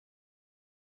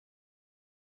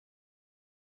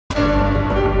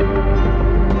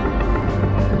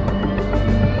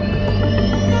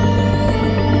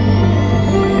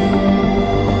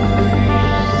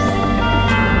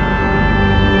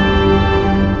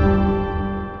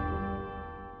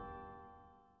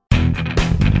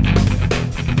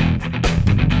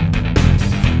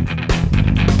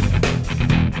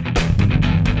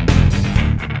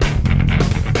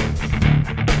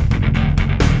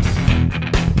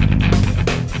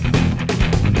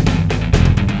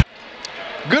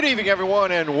Good evening,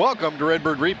 everyone, and welcome to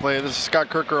Redbird Replay. This is Scott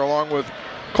Kirker along with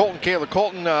Colton Kaler.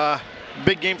 Colton,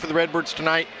 big game for the Redbirds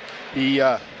tonight.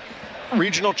 The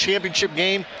regional championship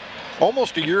game,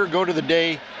 almost a year ago to the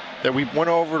day that we went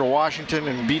over to Washington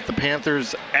and beat the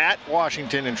Panthers at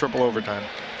Washington in triple overtime.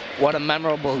 What a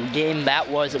memorable game that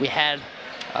was that we had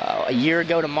a year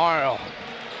ago tomorrow.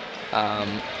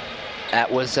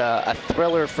 That was a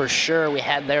thriller for sure we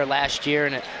had there last year,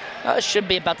 and it should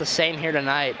be about the same here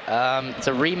tonight. It's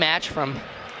a rematch from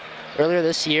earlier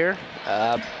this year.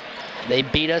 They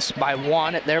beat us by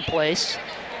 1 at their place.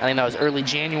 I think that was early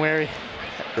January.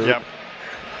 Yep.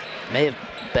 May have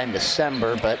been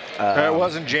December, but it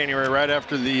was in January, right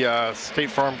after the State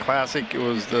Farm Classic. It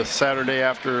was the Saturday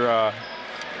after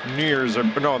New Year's, or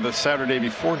no, the Saturday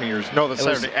before New Year's. No, the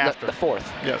Saturday after. The 4th.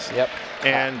 Yes. Yep.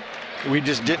 And we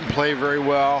just didn't play very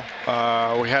well.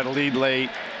 We had a lead late,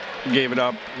 gave it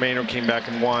up. Maynard came back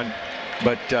and won.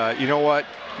 But you know what?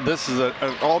 This is an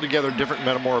altogether different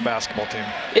Metamora basketball team.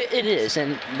 It is,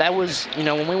 and that was, you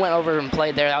know, when we went over and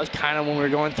played there, that was kind of when we were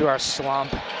going through our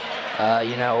slump.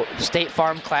 You know, State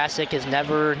Farm Classic is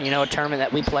never, you know, a tournament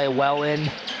that we play well in.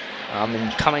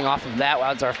 And coming off of that,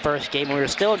 that was our first game. We were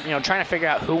still, you know, trying to figure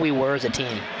out who we were as a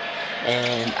team.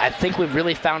 And I think we've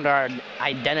really found our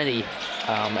identity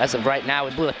as of right now.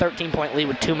 We blew a 13-point lead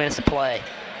with 2 minutes to play.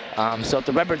 So if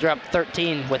the Redbirds are up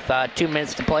 13 with 2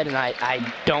 minutes to play tonight,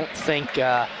 I don't think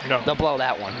they'll blow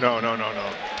that one. No.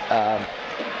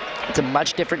 It's a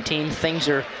much different team. Things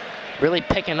are really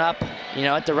picking up, you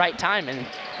know, at the right time. And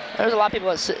there's a lot of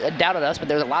people that doubted us, but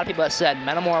there's a lot of people that said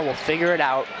Metamora will figure it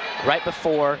out right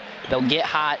before they'll get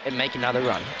hot and make another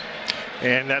run.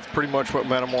 And that's pretty much what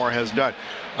Metamora has done.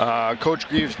 Coach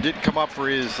Greaves did come up for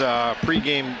his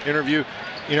pregame interview.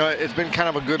 You know, it's been kind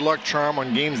of a good luck charm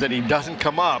on games that he doesn't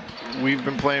come up. We've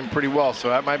been playing pretty well, so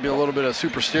that might be a little bit of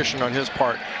superstition on his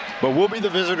part. But we'll be the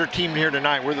visitor team here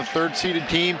tonight. We're the 3rd-seeded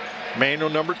team, Mano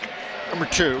number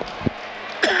 2.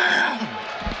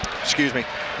 Excuse me.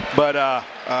 But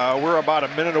we're about a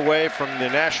minute away from the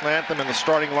national anthem and the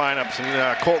starting lineups.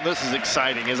 And Colton, this is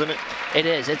exciting, isn't it? It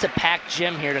is. It's a packed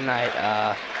gym here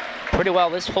tonight. Pretty well,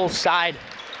 this whole side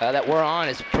that we're on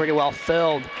is pretty well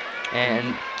filled.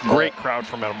 And great crowd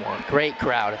for Metamora. Great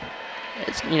crowd.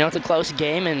 It's, you know, it's a close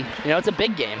game, and you know, it's a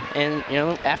big game. And you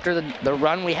know, after the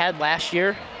run we had last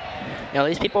year, you know,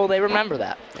 these people, they remember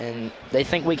that, and they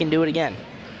think we can do it again.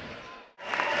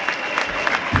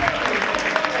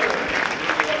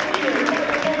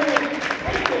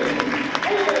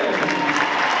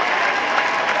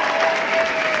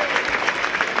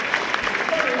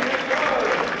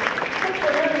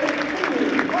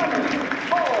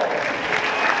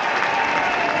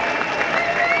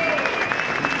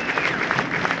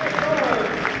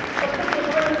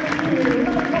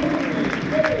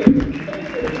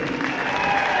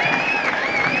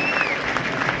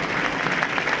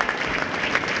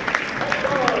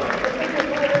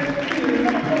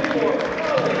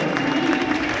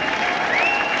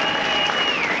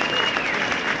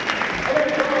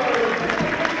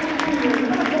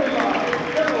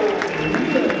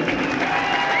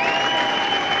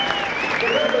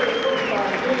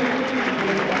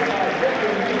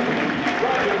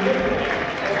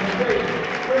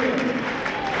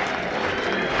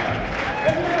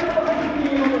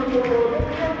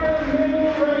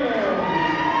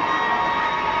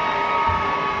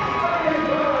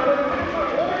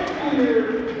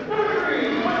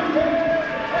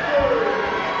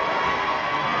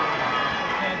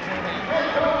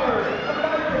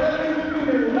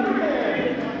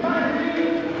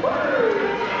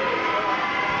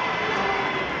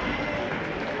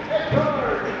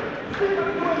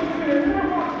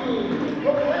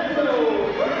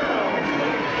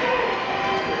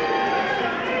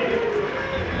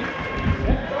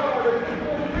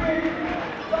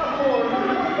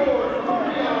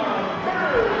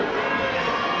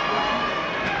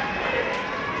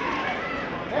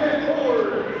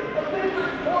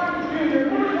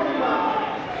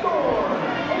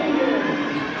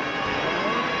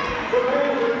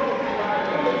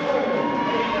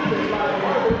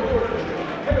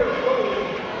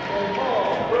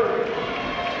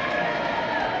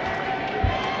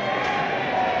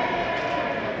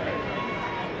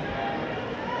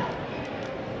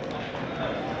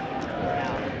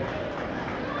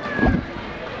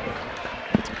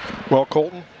 Well,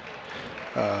 Colton,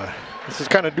 this is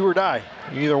kind of do or die.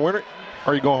 You either win it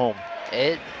or you go home.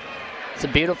 It's a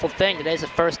beautiful thing. Today's the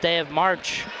first day of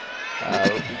March.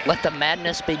 Let the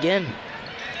madness begin.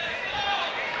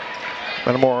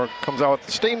 Metamora comes out with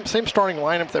the same starting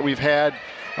lineup that we've had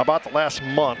about the last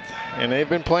month, and they've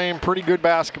been playing pretty good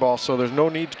basketball, so there's no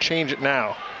need to change it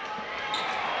now.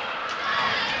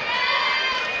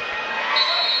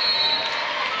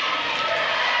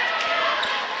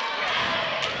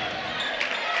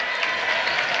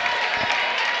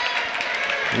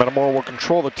 Metamora will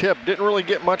control the tip. Didn't really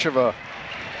get much of a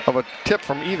tip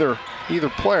from either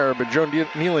player, but Joe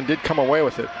Nealon did come away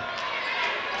with it.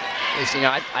 You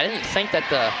know, I didn't think that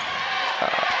the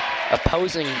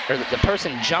opposing, or the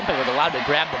person jumping was allowed to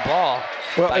grab the ball.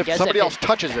 Well, if somebody else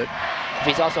touches it. If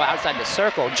he's also outside the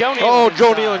circle. Joe Nealon. Oh,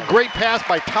 Joe Nealon, great pass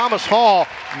by Thomas Hall.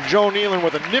 Joe Nealon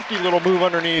with a nifty little move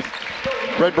underneath.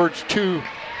 Redbirds 2,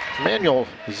 Manual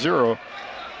 0.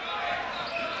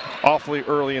 Awfully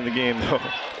early in the game, though.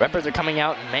 Redbirds are coming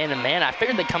out man-to-man. I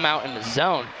figured they'd come out in the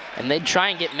zone, and they'd try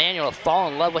and get Manuel to fall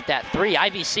in love with that three.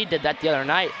 IVC did that the other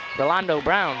night. Rolando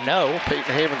Brown, no. Peyton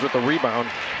Havens with the rebound.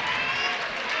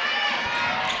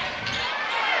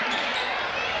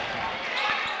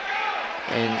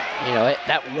 And, you know,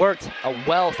 that worked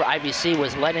well for IVC,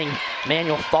 was letting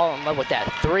Manuel fall in love with that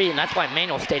three, and that's why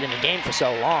Manuel stayed in the game for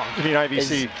so long. You mean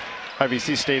IVC?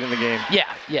 IVC stayed in the game.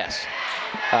 Yeah, yes.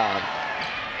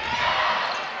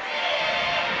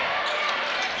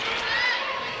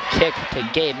 Kick to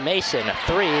Gabe Mason, a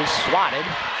three, swatted.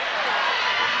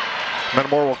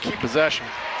 Metamora will keep possession.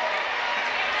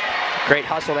 Great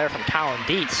hustle there from Colin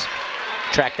Dietz.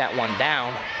 Track that one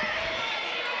down.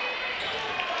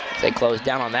 They close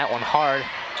down on that one hard.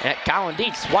 And Colin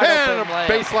Dietz, wide open layup.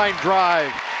 Baseline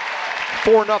drive.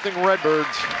 4-0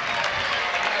 Redbirds.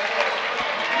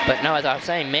 But no, as I was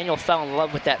saying, Manuel fell in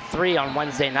love with that three on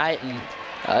Wednesday night, and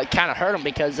it kind of hurt him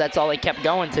because that's all he kept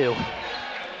going to.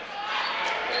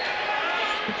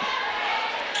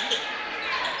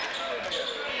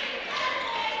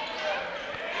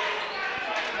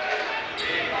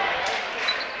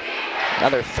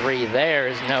 Another three there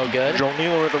is no good. Joe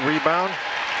Nealon with a rebound.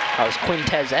 That was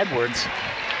Quintez Edwards.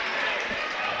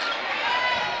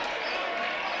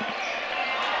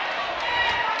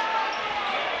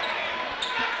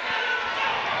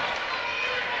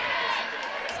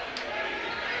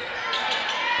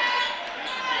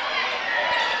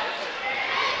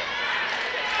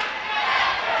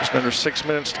 Just under 6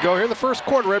 minutes to go here in the first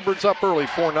quarter. Redbirds up early,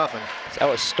 4-0. That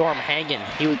was Storm Hagen.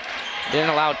 He didn't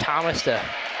allow Thomas to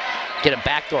get a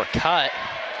backdoor cut.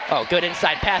 Oh, good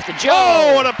inside pass to Joe.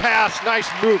 Oh, what a pass. Nice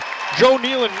move. Joe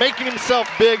Nealon making himself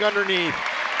big underneath.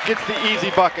 Gets the easy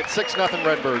bucket. 6-0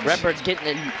 Redbirds. Redbirds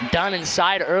getting it done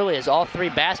inside early, as all three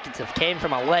baskets have came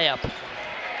from a layup.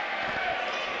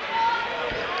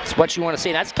 It's what you want to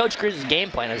see. That's Coach Cruz's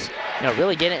game plan, is, you know,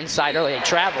 really get it inside early. They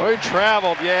traveled. They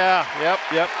traveled, yeah.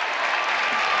 Yep.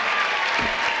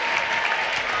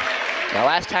 Now,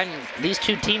 last time these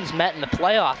two teams met in the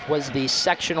playoff was the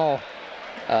sectional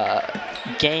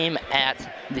game at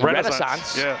the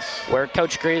Renaissance, yes, where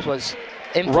Coach Greaves was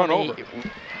run over.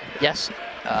 Yes,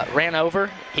 ran over.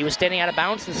 He was standing out of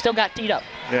bounds and still got teed up.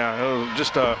 Yeah, it was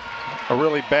just a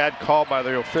really bad call by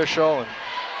the official. And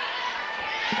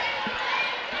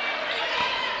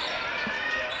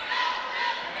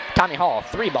Tommy Hall,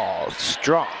 three balls,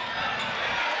 strong.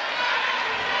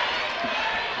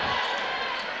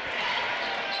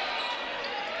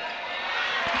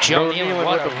 Joe Nealon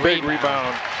with a big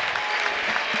rebound.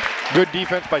 Good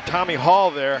defense by Tommy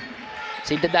Hall there.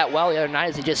 So he did that well the other night,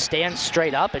 as he just stands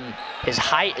straight up, and his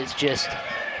height is just,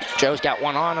 Joe's got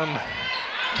one on him.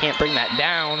 Can't bring that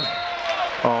down.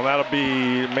 Oh, that'll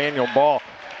be manual ball.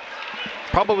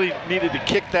 Probably needed to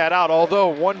kick that out, although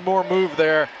one more move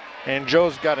there, and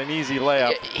Joe's got an easy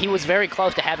layup. He was very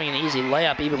close to having an easy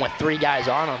layup, even with three guys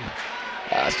on him.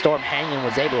 Storm Hanging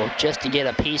was able just to get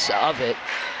a piece of it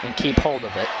and keep hold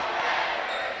of it.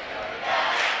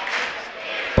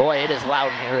 Boy, it is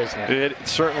loud in here, isn't it? It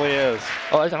certainly is.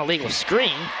 Oh, there's an illegal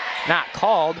screen. Not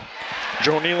called.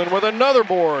 Joe Nealon with another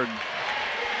board.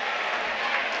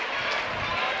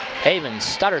 Havens,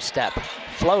 stutter step.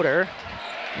 Floater.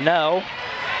 No.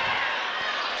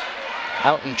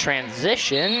 Out in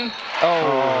transition.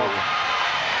 Oh.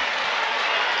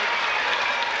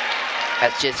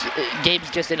 That's just,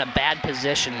 Gabe's just in a bad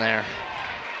position there.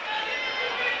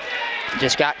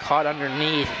 Just got caught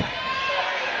underneath.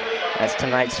 That's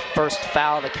tonight's first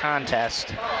foul of the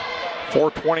contest.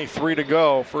 4:23 to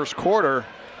go, first quarter.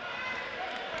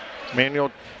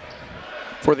 Manuel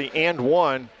for the and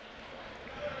one.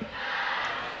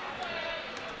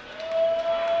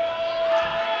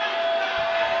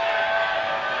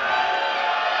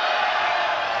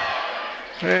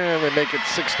 And they make it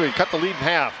 6-3, cut the lead in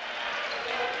half.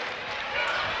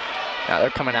 Now they're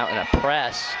coming out in a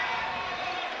press.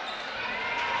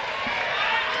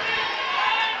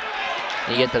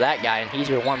 You get to that guy, and he's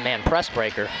your one-man press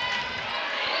breaker.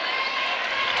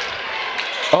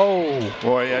 Oh.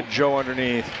 Boy, yeah, Joe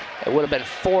underneath. It would have been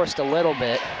forced a little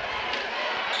bit.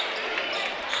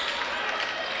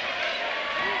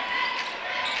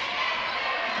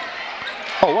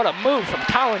 Oh, what a move from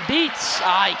Colin Dietz.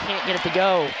 Ah, he can't get it to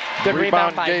go. Good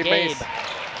rebound by Gabe.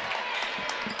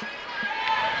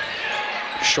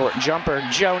 Short jumper,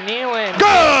 Joe Nealon.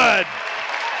 Good!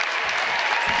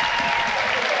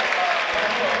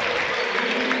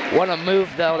 What a move,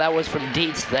 though, that was from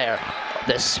Dietz there.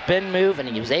 The spin move, and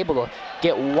he was able to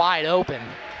get wide open.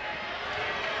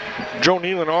 Joe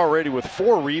Nealon already with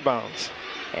 4 rebounds.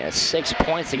 And 6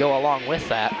 points to go along with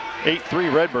that.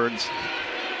 8-3 Redbirds.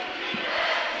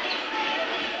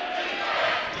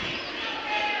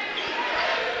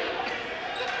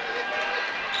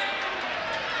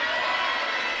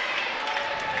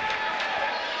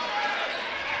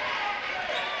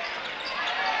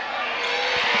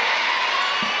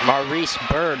 Maurice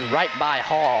Bird right by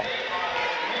Hall.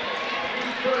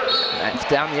 That's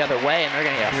down the other way, and they're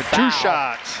going to get a foul. 2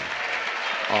 shots.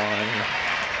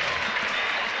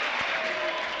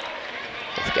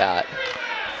 We've got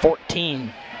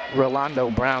 14, Rolando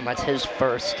Brown. That's his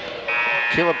first.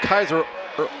 Caleb Kaiser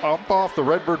up off the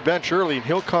Redbird bench early, and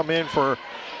he'll come in for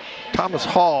Thomas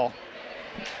Hall.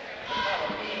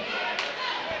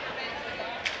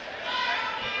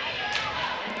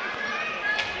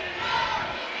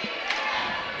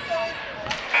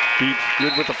 Beats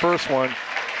good with the first one.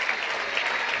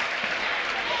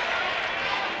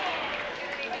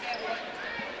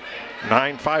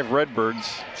 (9-5)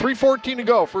 Redbirds. 3:14 to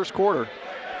go, first quarter.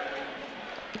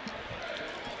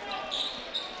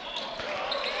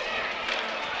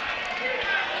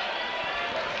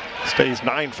 Stays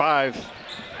 9-5.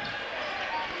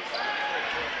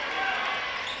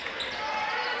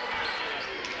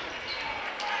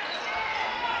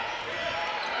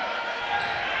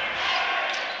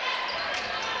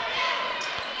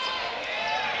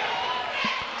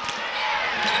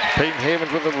 Peyton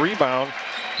Havens with a rebound.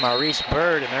 Maurice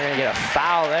Bird, and they're going to get a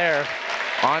foul there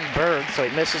on Bird. So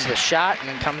he misses the shot and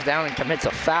then comes down and commits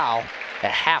a foul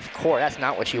at half court. That's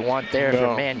not what you want there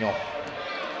for Manual.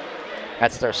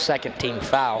 That's their second team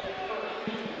foul.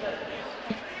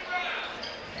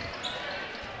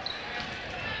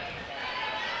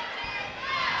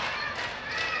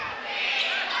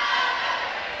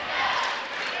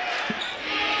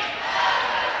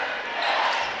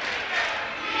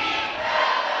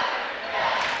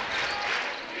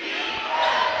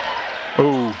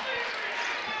 Ooh.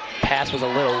 Pass was a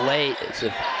little late. As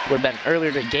if it would have been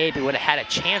earlier to Gabe, he would have had a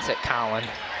chance at Colin.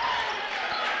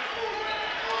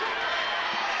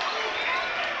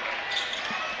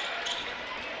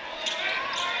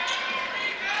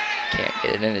 Can't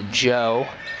get it into Joe.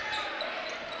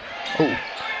 Ooh.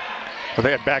 Well,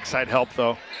 they had backside help,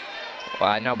 though.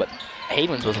 Well, I know, but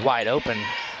Havens was wide open.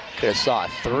 Could have saw a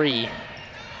 3.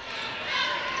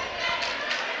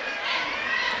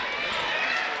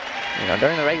 You know,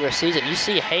 during the regular season, you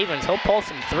see Havens, he'll pull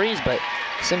some 3s, but it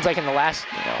seems like in the last,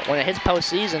 you know, when it hits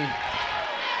postseason,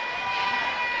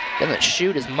 doesn't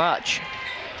shoot as much.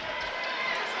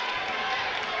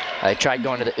 I tried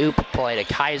going to the oop play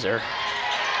to Kaiser.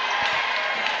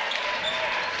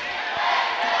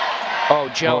 Oh,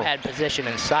 Joe had position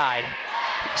inside.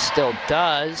 Still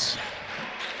does.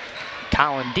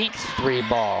 Colin Dietz 3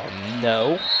 ball.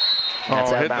 No.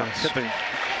 That's out of bounds.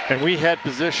 And we had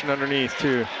position underneath,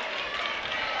 too.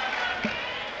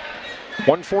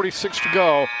 1:46 to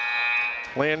go.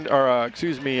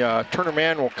 Turner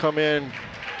Mann will come in,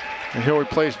 and he'll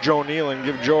replace Joe Nealon,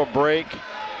 give Joe a break.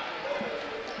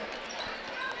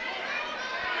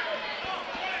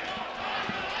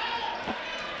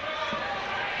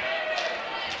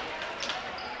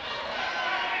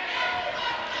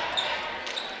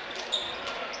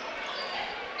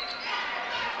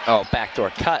 Oh, backdoor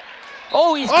cut.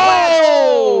 Oh, he's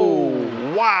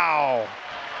Oh, wow.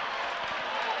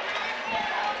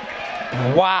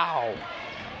 Wow.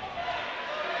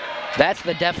 That's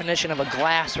the definition of a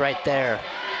glass right there.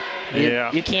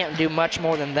 You can't do much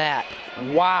more than that.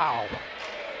 Wow.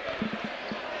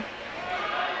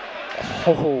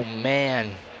 Oh,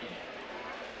 man.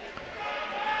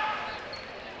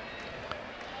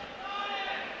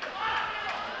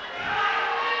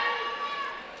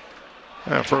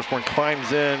 First one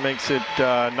climbs in, makes it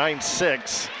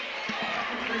 9-6.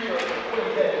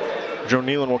 Joe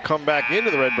Nealon will come back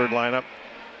into the Redbird lineup.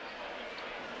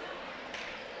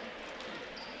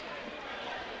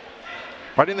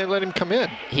 Why didn't they let him come in?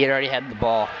 He had already had the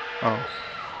ball. Oh.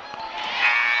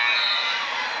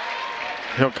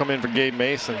 He'll come in for Gabe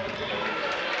Mason.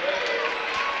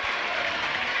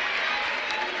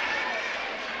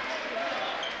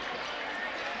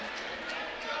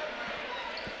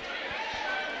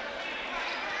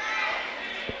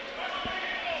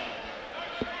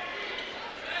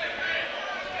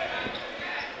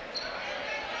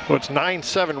 So it's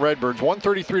 9-7 Redbirds.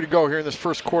 1:33 to go here in this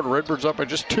first quarter. Redbirds up by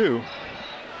just 2.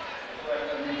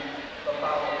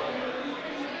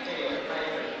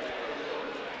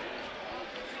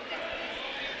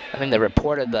 I think they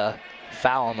reported the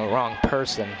foul on the wrong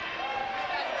person,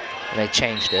 and they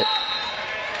changed it.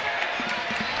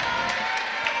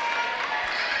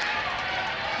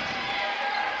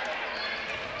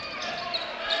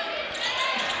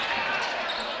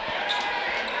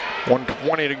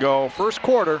 .120 to go, first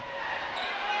quarter.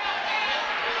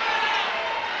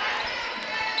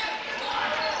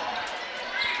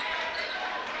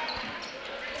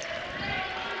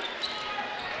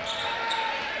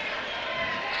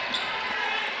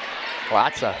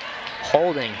 Lots of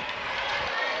holding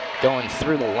going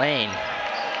through the lane.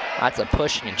 Lots of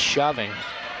pushing and shoving.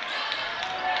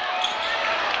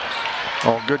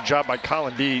 Oh, good job by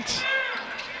Colin Dietz.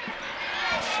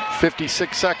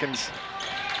 56 seconds.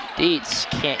 Dietz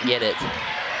can't get it.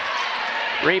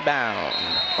 Rebound.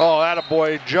 Oh,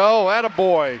 attaboy, Joe,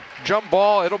 attaboy. Jump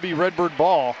ball, it'll be Redbird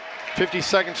ball. 50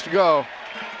 seconds to go.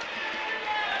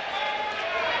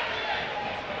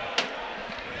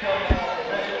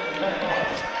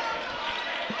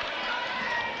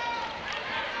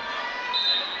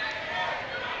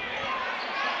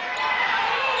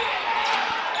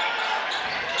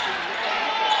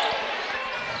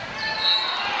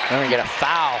 They're gonna get a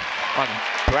foul on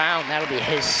Brown. That'll be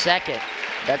his second.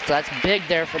 That's big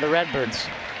there for the Redbirds.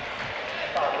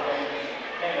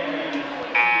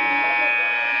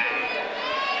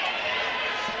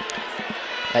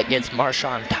 That gets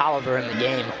Marshawn Tolliver in the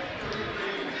game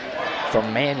for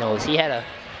Manuals. He had a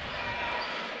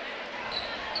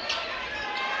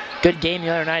good game the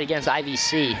other night against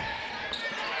IVC.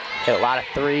 Hit a lot of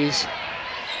threes.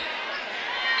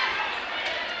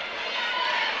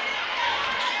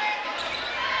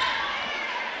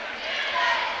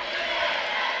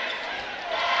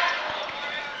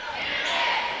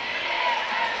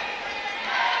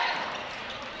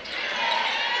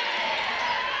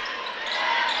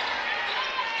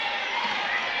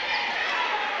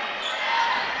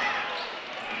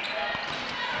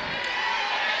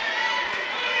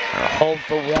 Hold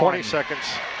for 1. 20 seconds.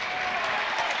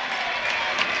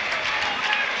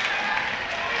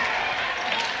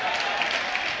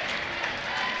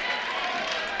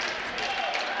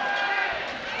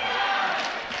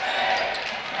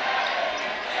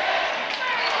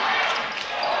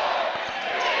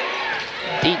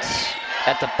 Dietz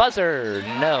at the buzzer,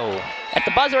 no. At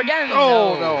the buzzer again,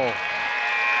 Oh, no. no.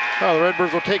 Well, the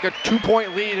Redbirds will take a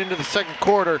 2-point lead into the second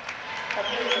quarter.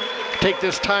 Take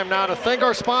this time now to thank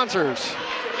our sponsors: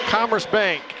 Commerce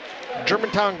Bank,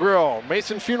 Germantown Grill,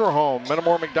 Mason Funeral Home,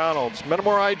 Metamora McDonald's,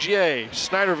 Metamora IGA,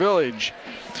 Snyder Village,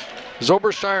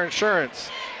 Zobershire Insurance,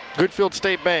 Goodfield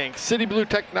State Bank, City Blue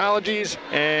Technologies,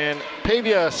 and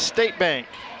Pavia State Bank.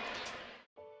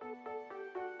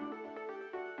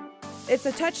 It's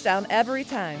a touchdown every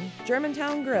time.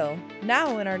 Germantown Grill,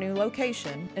 now in our new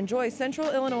location. Enjoy Central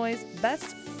Illinois'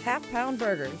 best half-pound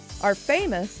burgers, our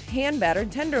famous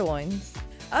hand-battered tenderloins,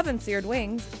 oven-seared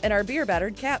wings, and our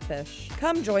beer-battered catfish.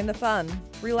 Come join the fun.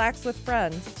 Relax with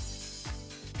friends.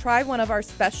 Try one of our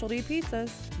specialty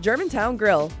pizzas. Germantown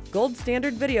Grill, gold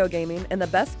standard video gaming and the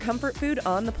best comfort food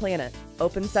on the planet.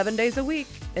 Open 7 days a week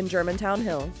in Germantown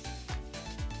Hills.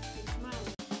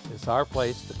 It's our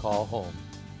place to call home.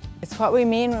 It's what we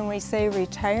mean when we say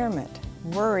retirement,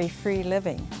 worry-free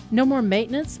living. No more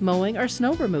maintenance, mowing, or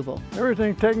snow removal.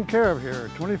 Everything's taken care of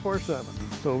here 24/7,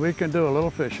 so we can do a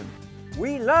little fishing.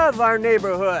 We love our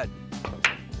neighborhood.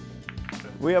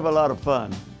 We have a lot of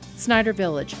fun. Snyder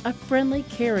Village, a friendly,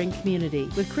 caring community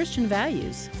with Christian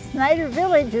values. Snyder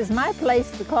Village is my place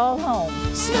to call home.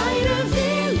 Snyder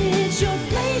Village, your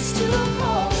place to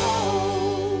call home.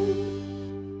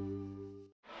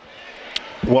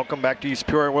 Welcome back to East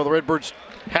Peoria. Well, the Redbirds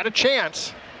had a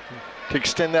chance to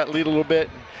extend that lead a little bit,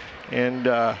 and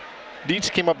Dietz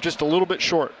came up just a little bit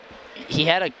short. He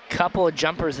had a couple of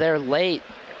jumpers there late,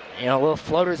 you know, little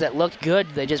floaters that looked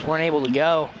good. They just weren't able to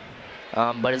go.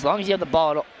 But as long as you have the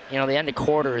ball at, you know, the end of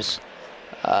quarters,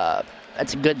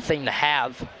 that's a good thing to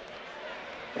have.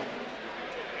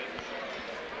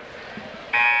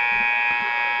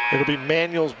 It'll be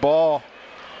Manuel's ball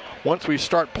once we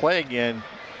start play again.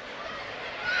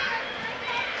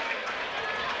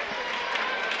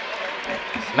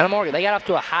 Metamora, they got off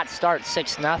to a hot start,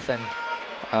 6-0,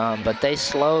 but they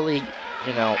slowly,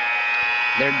 you know,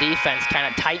 their defense kind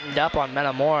of tightened up on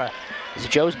Metamora as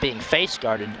Joe's being face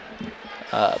guarded.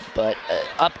 But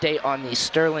update on the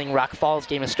Sterling Rock Falls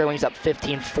game, and Sterling's up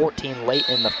 15-14 late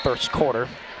in the first quarter.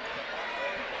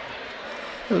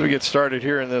 As we get started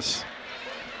here in this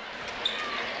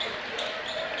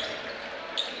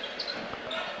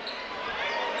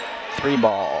 3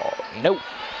 ball. Nope.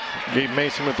 Gabe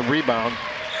Mason with the rebound.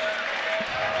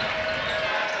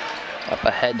 Up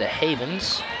ahead to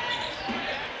Havens.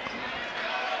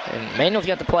 And Manuel's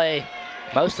got to play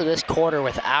most of this quarter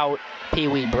without Pee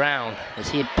Wee Brown, as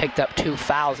he had picked up 2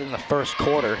 fouls in the first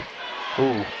quarter.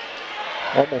 Ooh.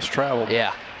 Almost traveled.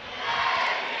 Yeah.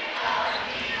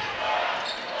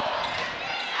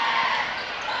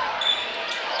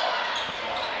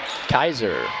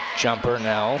 Kaiser jumper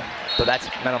now, but that's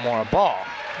Metamora ball.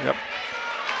 Yep.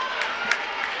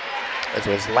 As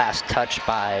was last touched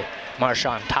by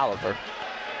Marshawn Tolliver.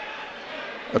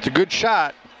 That's a good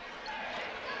shot.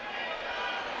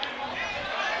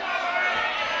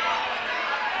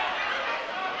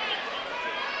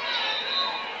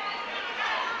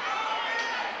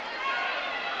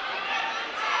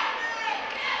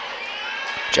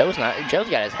 Joe's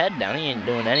got his head down. He ain't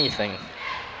doing anything.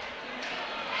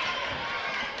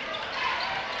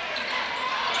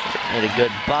 Need a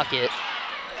good bucket.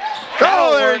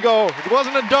 Oh, there you go. It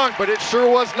wasn't a dunk, but it sure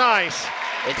was nice.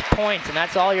 It's points, and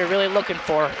that's all you're really looking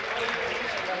for.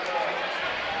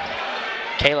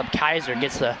 Caleb Kaiser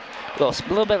gets a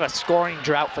little bit of a scoring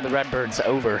drought for the Redbirds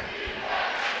over.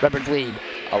 Redbirds lead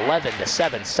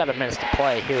 11-7, 7 minutes to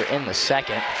play here in the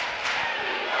second.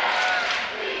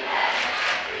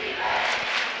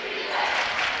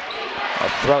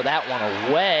 I'll throw that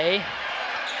one away.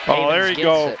 Oh, there you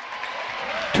go. It.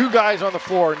 2 guys on the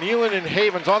floor. Nealon and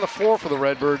Havens on the floor for the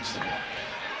Redbirds.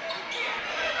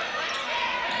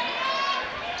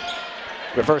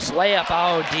 Reverse layup.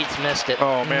 Oh, Dietz missed it.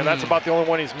 Oh, man, that's about the only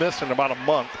one he's missed in about a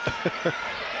month.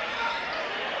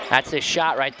 That's his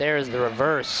shot right there, is the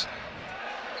reverse.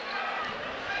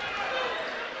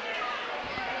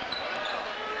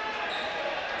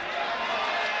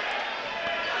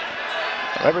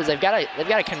 Redbirds, they've got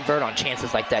to convert on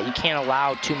chances like that. You can't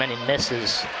allow too many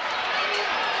misses.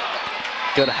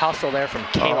 Good hustle there from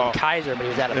Caleb Kaiser, but he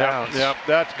was out of bounds. Yep,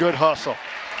 that's good hustle.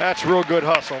 That's real good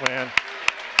hustle, man.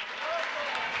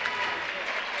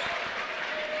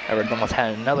 Redbirds almost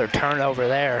had another turnover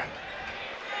there.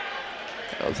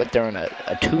 It looks like they're in a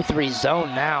 2-3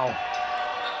 zone now.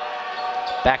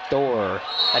 Back door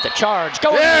at the charge.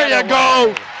 Going there the you go.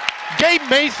 way. Gabe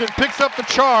Mason picks up the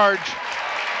charge.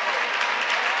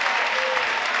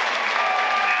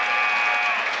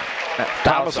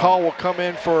 Thomas Hall will come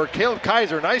in for Caleb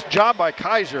Kaiser. Nice job by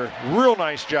Kaiser. Real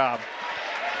nice job.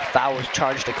 Foul was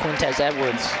charged to Quintez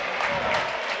Edwards.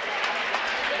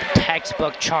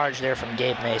 Textbook charge there from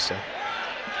Gabe Mason.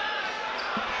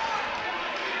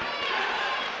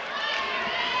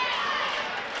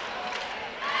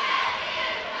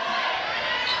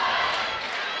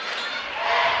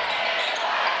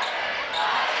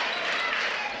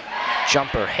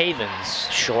 Jumper Havens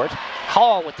short.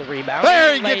 Hall with the rebound.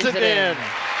 There he gets it in.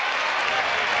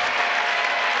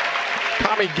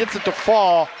 Tommy gets it to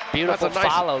fall. Beautiful That's a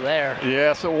nice follow there.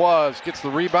 Yes, it was. Gets the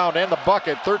rebound and the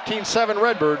bucket. 13-7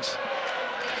 Redbirds.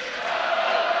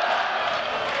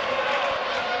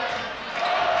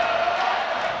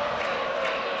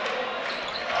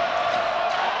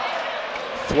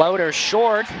 Floater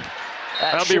short.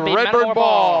 That'll be Redbird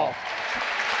ball.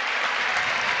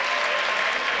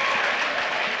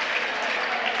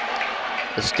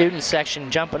 The student section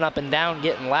jumping up and down,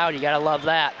 getting loud. You gotta love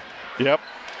that. Yep.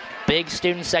 Big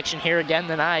student section here again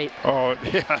tonight. Oh,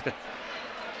 yeah.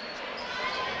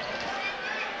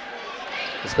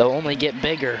 As they'll only get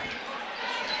bigger.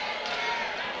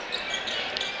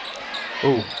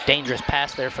 Ooh, dangerous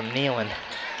pass there from Nealon.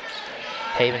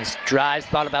 Havens drives,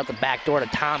 thought about the back door to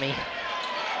Tommy.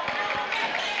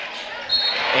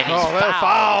 And he's fouled.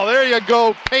 Foul. There you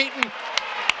go, Peyton.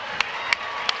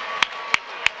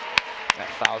 That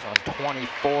foul's on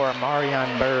 24,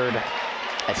 Marion Bird.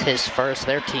 That's his first,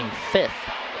 their team 5th.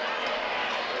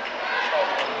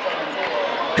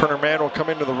 Turner Mann will come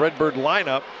into the Redbird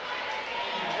lineup.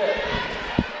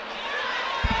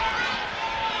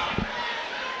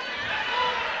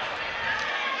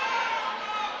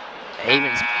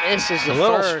 Havens misses the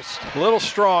first. A little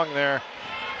strong there.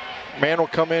 Mann will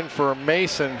come in for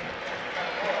Mason.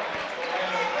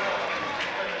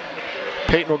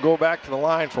 Peyton will go back to the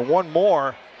line for one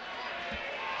more.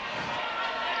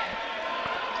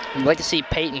 I'd like to see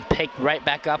Peyton pick right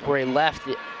back up where he left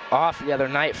off the other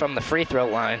night from the free throw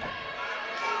line.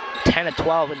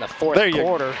 10-12 in the fourth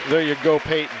quarter. There you go,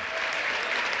 Peyton.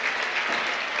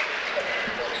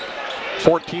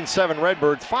 14-7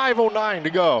 Redbirds, 5:09 to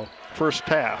go, first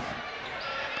half.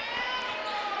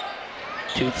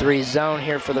 2-3 zone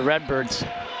here for the Redbirds.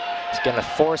 It's gonna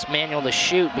force Manuel to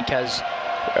shoot because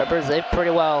the Redbirds, they've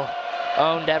pretty well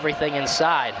owned everything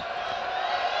inside.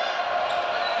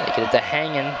 They get it to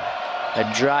hanging.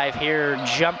 A drive here,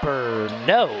 jumper,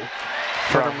 no.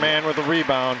 Turner man with a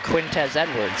rebound. Quintez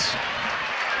Edwards.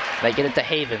 They get it to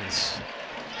Havens.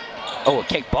 Oh, a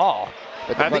kick ball.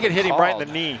 I think it hit him right in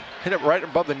the knee. Hit it right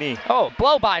above the knee. Oh,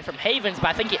 blow by from Havens, but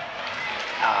I think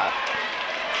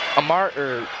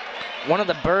one of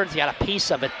the Birds got a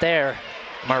piece of it there.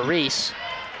 Maurice.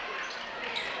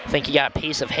 I think he got a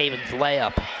piece of Havens'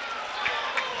 layup.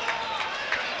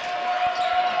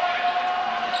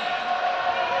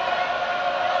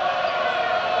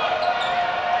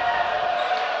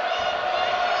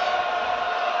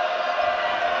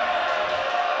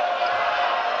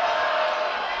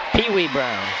 Pee-wee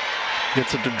Brown.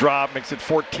 Gets it to drop, makes it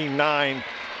 14-9.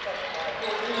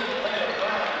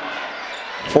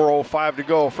 4:05 to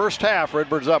go. First half,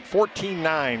 Redbirds up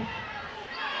 14-9.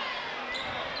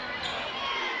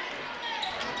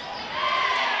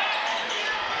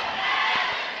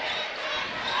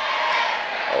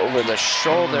 Over the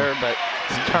shoulder, but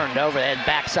it's turned over. They had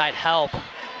backside help.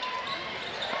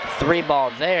 3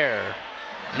 ball there.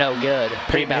 No good.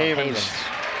 Rebound Havens.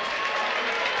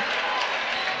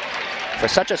 For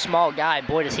such a small guy,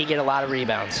 boy, does he get a lot of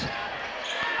rebounds.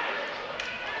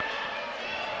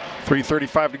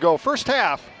 3:35 to go. First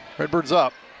half, Redbirds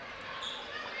up.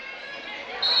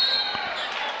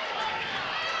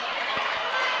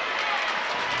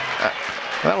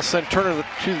 That'll send Turner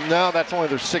to, now that's only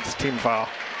their 6th team foul.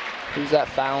 Who's that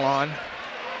foul on?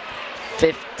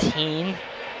 15.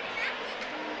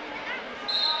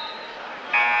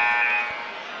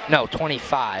 No,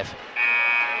 25.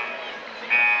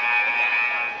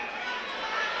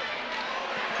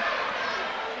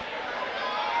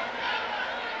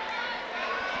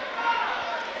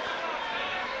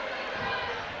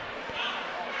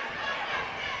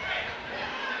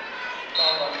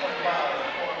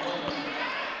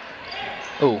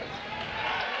 Ooh.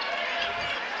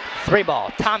 3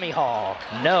 ball, Tommy Hall.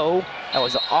 No, that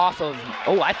was off of,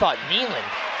 oh, I thought Nealon.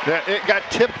 Yeah, it got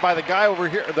tipped by the guy over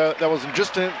here that was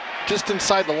just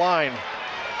inside the line.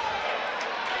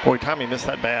 Boy, Tommy missed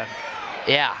that bad.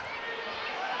 Yeah.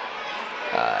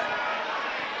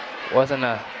 Wasn't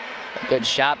a good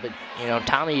shot, but, you know,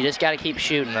 Tommy, you just got to keep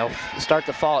shooting. They'll start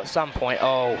to fall at some point.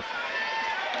 Oh,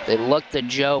 they looked at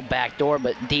Joe backdoor,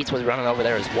 but Dietz was running over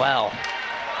there as well.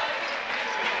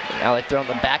 Now they throw in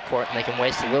the backcourt and they can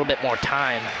waste a little bit more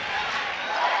time.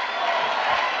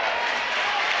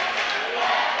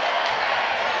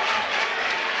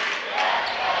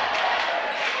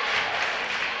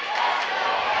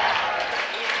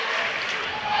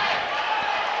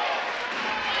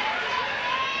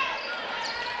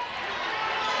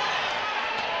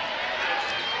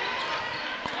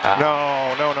 No.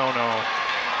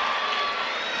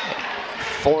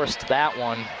 Forced that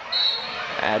one.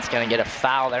 That's going to get a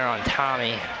foul there on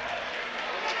Tommy.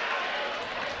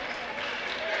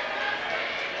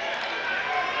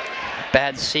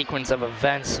 Bad sequence of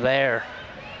events there.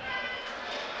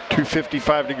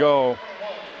 2:55 to go.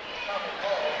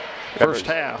 First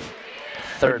half.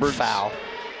 Third Redbirds. Foul.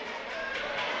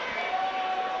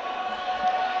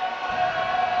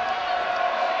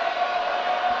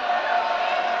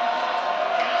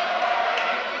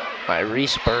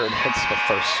 Reese Bird hits the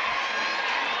first.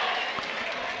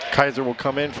 Kaiser will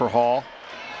come in for Hall.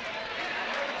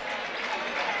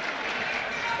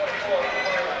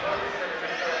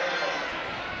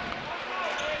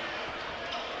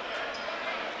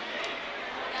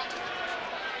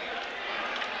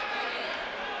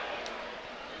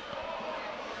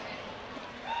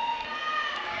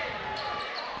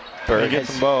 Bird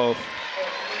gets them both.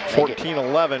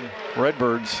 14-11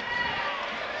 Redbirds.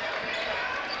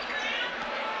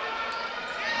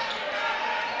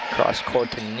 Cross court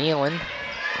to Nealon.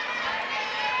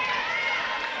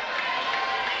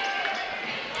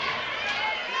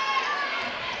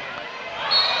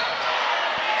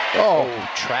 Oh,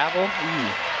 travel.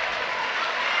 Ooh.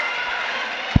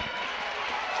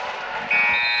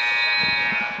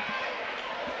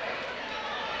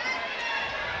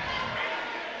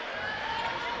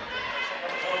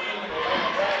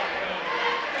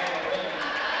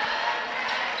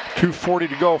 .240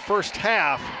 to go, first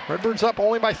half. Redbirds up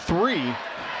only by 3.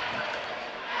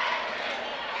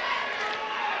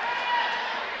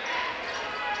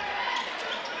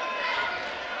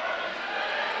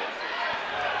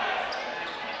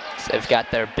 So they've got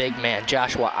their big man,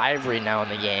 Joshua Ivory, now in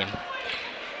the game.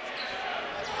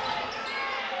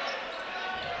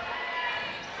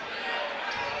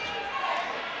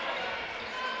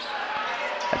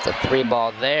 That's a 3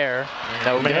 ball there.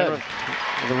 No good.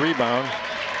 With the rebound.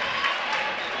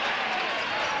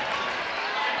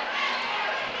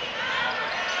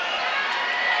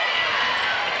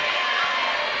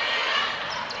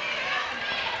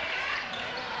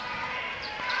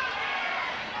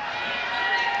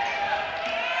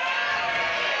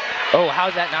 Oh,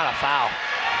 how's that not a foul?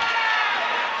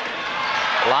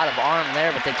 A lot of arm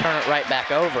there, but they turn it right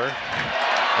back over.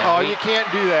 Oh, you can't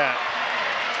do that.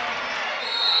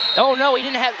 Oh no, he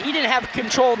didn't have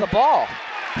control of the ball.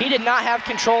 He did not have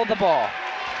control of the ball.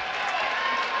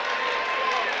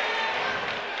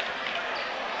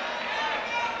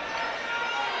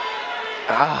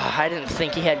 I didn't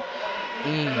think he had.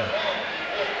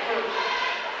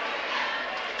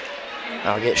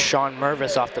 I'll get Sean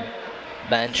Mervis off the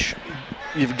bench.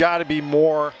 You've got to be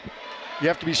more. You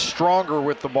have to be stronger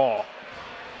with the ball.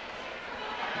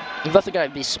 You've also got to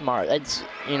be smart. It's,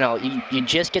 you know, you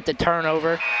just get the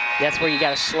turnover. That's where you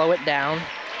got to slow it down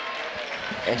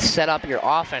and set up your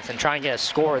offense and try and get a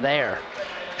score there.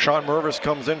 Sean Mervis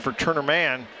comes in for Turner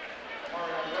Mann.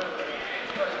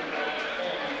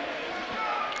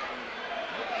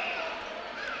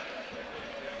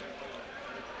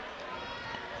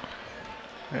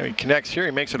 And he connects here.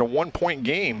 He makes it a 1-point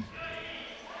game.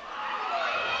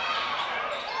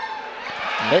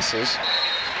 Misses.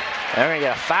 They're going to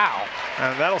get a foul.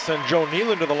 And that'll send Joe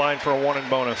Nealon to the line for a 1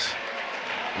 bonus.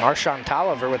 Marshawn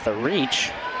Tolliver with the reach.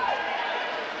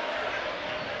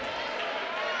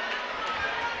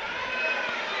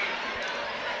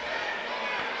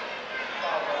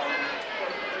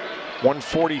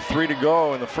 .143 to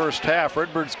go in the first half.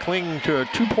 Redbirds clinging to a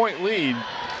 2-point lead.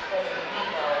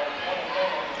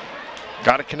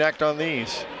 Got to connect on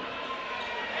these.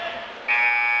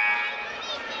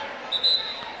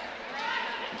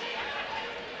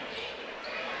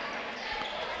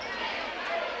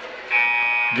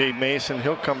 Gabe Mason,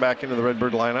 he'll come back into the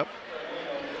Redbird lineup.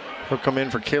 He'll come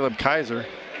in for Caleb Kaiser.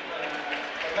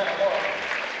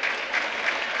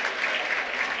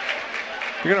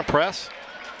 You're gonna press?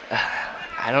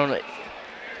 I don't know.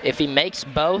 If he makes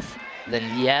both,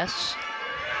 then yes.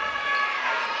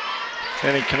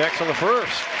 And he connects on the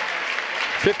first.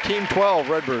 15-12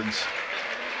 Redbirds.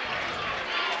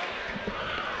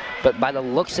 But by the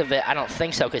looks of it, I don't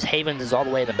think so, because Havens is all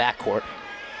the way in the backcourt.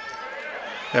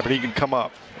 Yeah, but he can come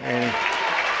up. And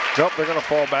nope, they're gonna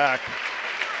fall back.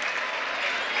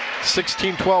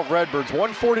 16-12 Redbirds,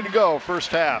 1:40 to go,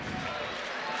 first half.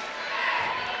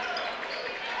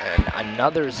 And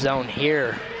another zone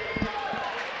here.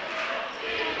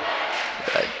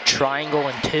 A triangle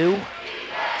and 2.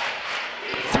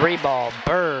 3-ball,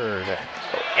 Bird.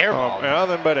 Air ball.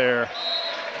 Nothing but air.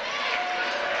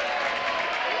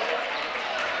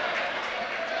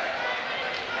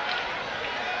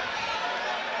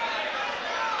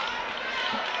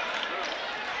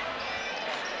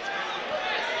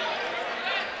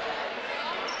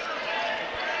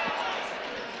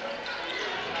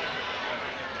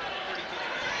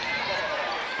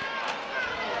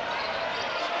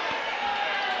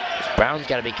 Brown's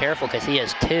got to be careful because he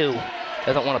has 2.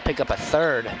 Doesn't want to pick up a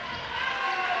 3rd.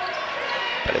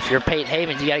 But if you're Peyton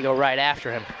Havens, you got to go right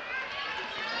after him.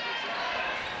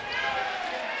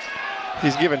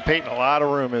 He's giving Peyton a lot of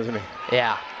room, isn't he?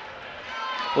 Yeah.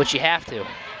 Which you have to.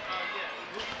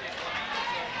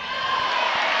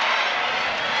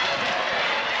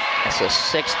 That's a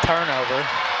 6th turnover.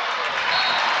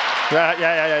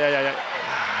 Yeah.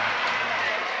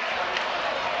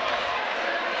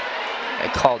 They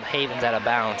called Havens out of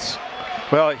bounds.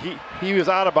 Well, he was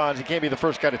out of bounds. He can't be the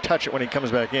first guy to touch it when he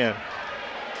comes back in.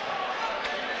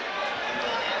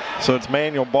 So it's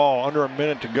manual ball, under a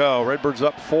minute to go. Redbirds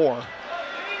up 4.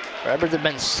 Redbirds have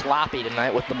been sloppy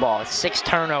tonight with the ball. It's 6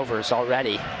 turnovers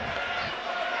already.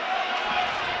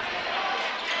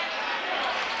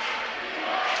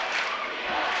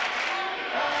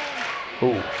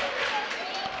 Ooh.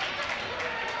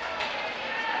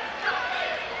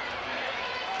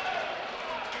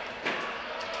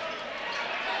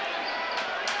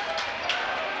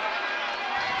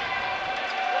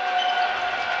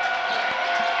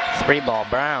 Three-ball,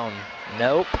 Brown.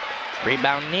 Nope.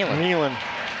 Rebound, Nealon. Nealon.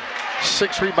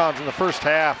 6 rebounds in the first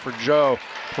half for Joe.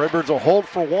 Redbirds will hold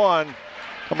for 1.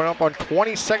 Coming up on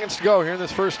 20 seconds to go here in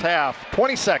this first half.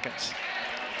 20 seconds.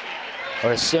 I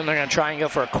would assume they're going to try and go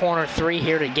for a corner 3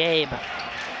 here to Gabe.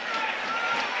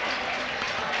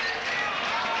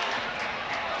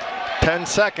 Ten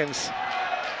seconds.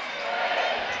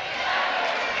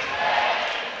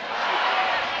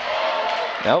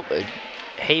 Nope.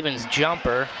 Havens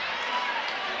jumper.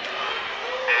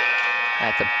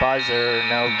 At the buzzer,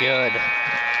 no good.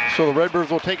 So the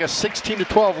Redbirds will take a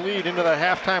 16-12 lead into that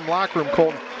halftime locker room,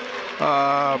 Colton.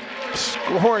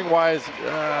 Scoring-wise,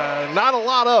 not a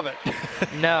lot of it.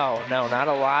 No, not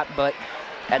a lot, but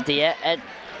at the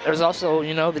there's also,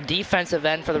 you know, the defensive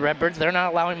end for the Redbirds. They're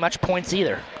not allowing much points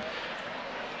either.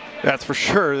 That's for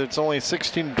sure. It's only a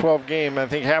 16-12 game. I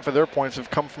think half of their points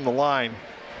have come from the line.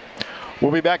 We'll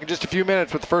be back in just a few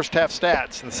minutes with the first half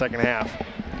stats in the second half.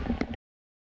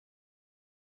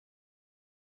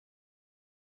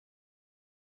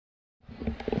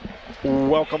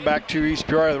 Welcome back to East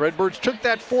Peoria. The Redbirds took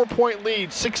that 4-point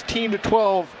lead,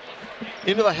 16-12,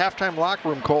 into the halftime locker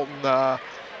room, Colton.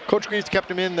 Coach Greaves kept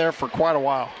him in there for quite a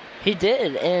while. He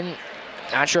did, and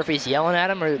not sure if he's yelling at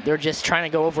him or they're just trying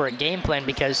to go over a game plan,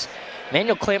 because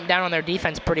Manual clamped down on their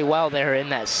defense pretty well there in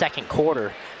that second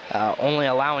quarter, only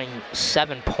allowing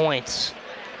 7 points.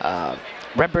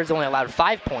 Redbirds only allowed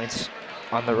 5 points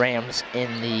on the Rams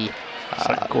in the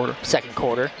second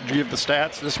quarter. Did you give the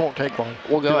stats? This won't take long.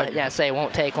 We'll go ahead and say it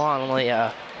won't take long. Only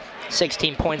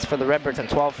 16 points for the Redbirds and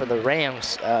 12 for the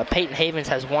Rams. Peyton Havens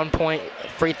has 1 point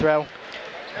free throw.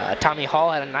 Tommy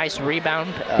Hall had a nice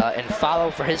rebound and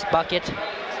follow for his bucket.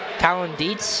 Colin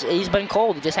Dietz, he's been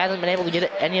cold. He just hasn't been able to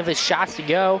get any of his shots to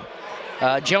go.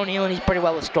 Joe Nealon, he's pretty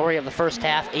well the story of the first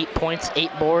half. 8 points,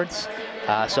 8 boards.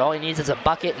 So all he needs is a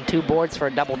bucket and 2 boards for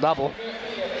a double-double.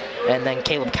 And then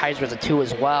Caleb Kaiser's a 2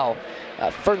 as well.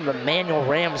 For the Manual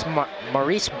Rams,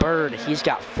 Maurice Bird, he's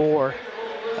got 4.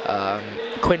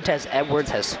 Quintez Edwards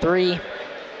has 3.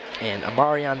 And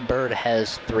Amarion Bird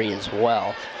has 3 as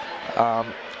well.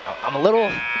 I'm a little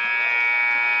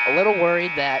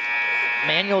worried that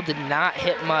Manual did not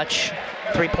hit much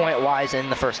 3-point wise in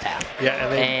the first half. Yeah,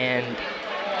 and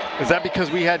is that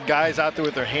because we had guys out there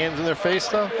with their hands in their face,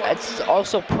 though? It's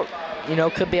also,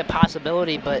 could be a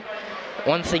possibility, but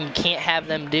one thing you can't have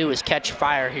them do is catch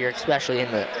fire here, especially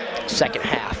in the second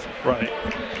half. Right.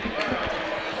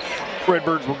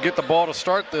 Redbirds will get the ball to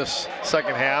start this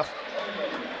second half,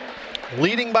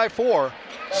 leading by 4,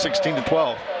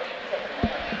 16-12.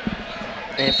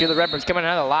 And if you're the Redbirds coming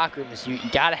out of the locker rooms, you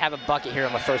got to have a bucket here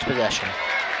on the first possession.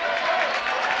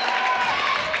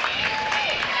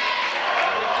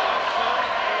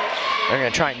 They're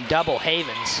going to try and double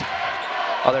Havens.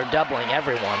 Oh, they're doubling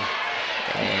everyone.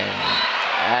 And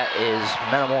that is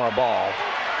Metamora ball.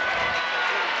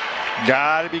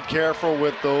 Got to be careful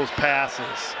with those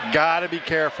passes. Got to be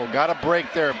careful. Got to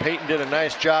break there. Peyton did a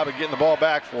nice job of getting the ball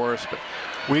back for us, but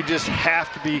we just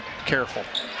have to be careful.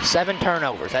 7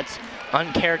 turnovers. That's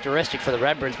uncharacteristic for the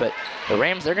Redbirds, but the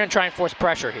Rams, they're going to try and force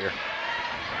pressure here.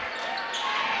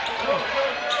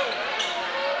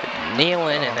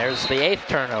 Nealon, and there's the 8th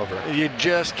turnover. You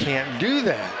just can't do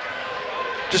that.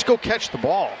 Just go catch the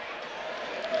ball.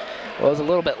 Well, it was a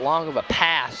little bit long of a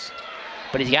pass,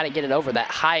 but he's got to get it over that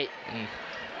height. And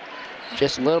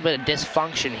just a little bit of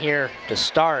dysfunction here to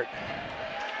start.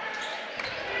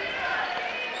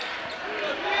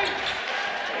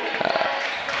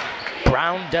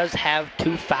 Brown does have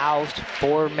 2 fouls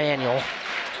for Manual,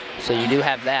 so you do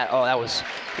have that. Oh, that was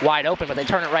wide open, but they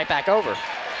turn it right back over.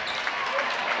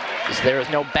 There was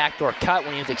no backdoor cut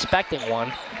when he was expecting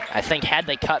one. I think had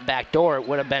they cut backdoor, it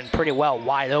would have been pretty well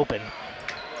wide open.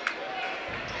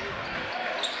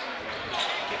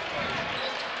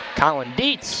 Colin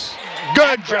Dietz.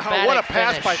 Good job. What a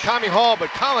pass finish by Tommy Hall, but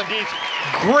Colin Dietz,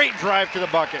 great drive to the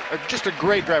bucket. Just a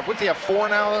great drive. What's he have, 4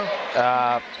 now, though?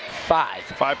 5.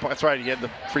 5 points. That's right, he had the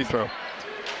free throw.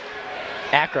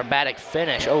 Acrobatic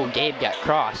finish. Oh, Gabe got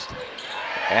crossed.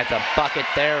 At the bucket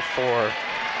there for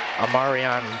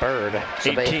Amarion Bird.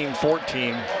 So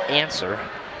 18-14. Answer.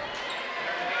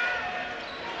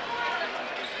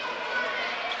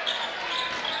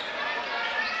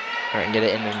 All right, get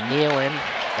it into Nealon.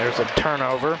 There's a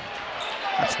turnover.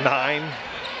 That's 9.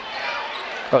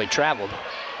 Oh, he traveled.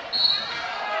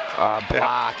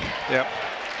 Block. Yep.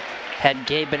 Had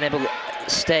Gabe been able to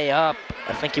stay up,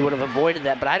 I think he would have avoided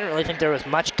that, but I didn't really think there was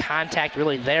much contact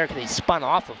really there because he spun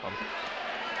off of him.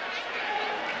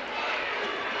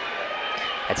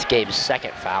 That's Gabe's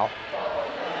 2nd foul.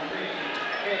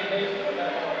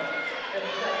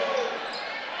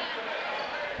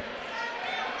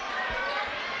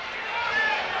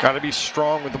 Got to be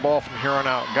strong with the ball from here on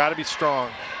out. Got to be strong.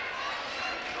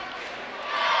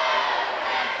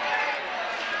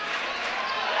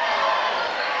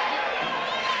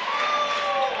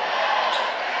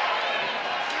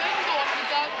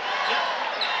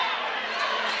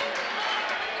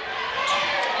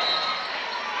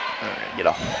 Get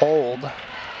a hold.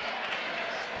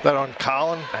 That on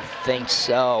Colin? I think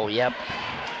so, yep.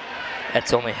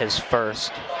 That's only his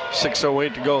first.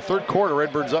 6:08 to go. Third quarter,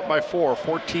 Redbirds up by 4,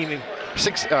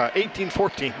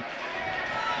 18-14.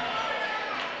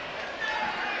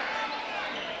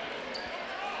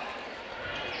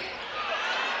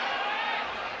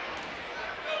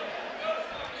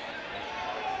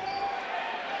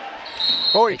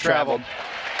 Oh, he traveled.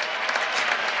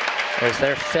 There's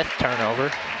their 5th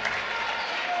turnover.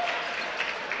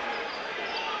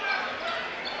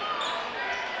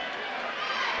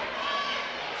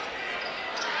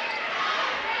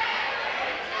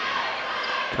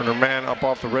 Turner man up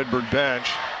off the Redbird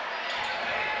bench.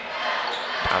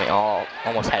 Tommy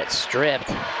almost had it stripped.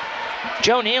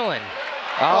 Joe Nealon.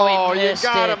 Oh, he you missed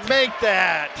gotta it. make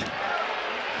that.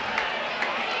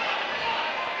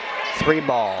 3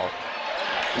 ball.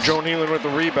 Joe Nealon with the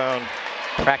rebound.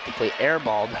 Practically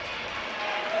airballed.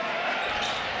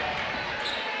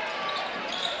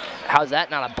 How's that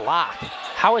not a block?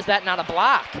 How is that not a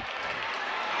block?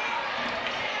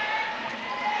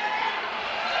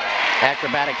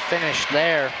 Acrobatic finish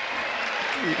there.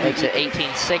 Makes it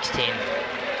 18-16.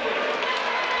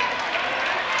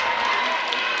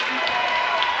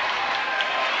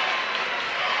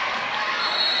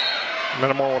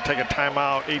 Metamora will take a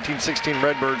timeout. 18-16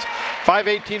 Redbirds.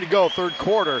 5:18 to go, third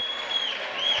quarter.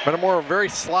 Metamora very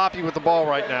sloppy with the ball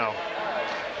right now.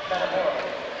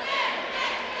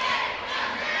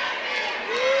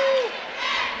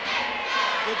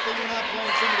 Good thing you're not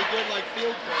playing somebody good like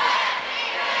Field Coach.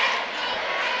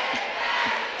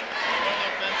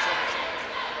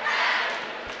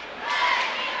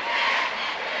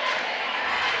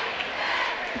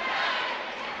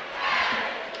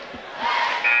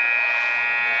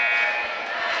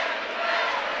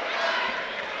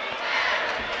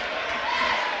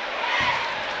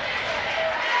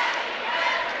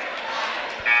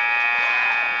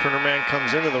 Turner man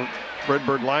comes into the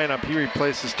Redbird lineup. He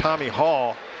replaces Tommy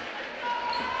Hall.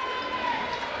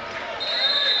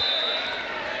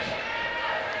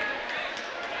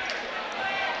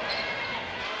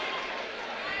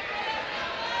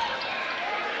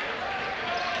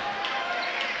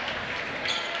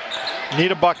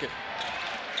 Need a bucket.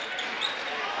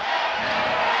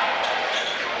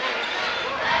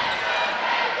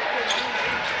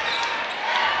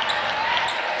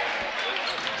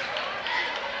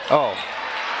 Oh.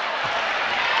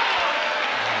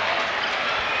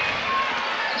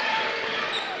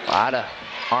 A lot of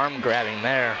arm grabbing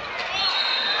there.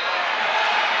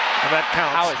 And that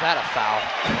counts. How is that a foul?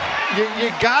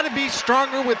 You got to be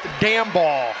stronger with the damn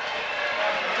ball.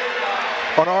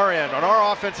 On our end, on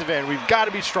our offensive end, we've got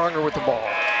to be stronger with the ball.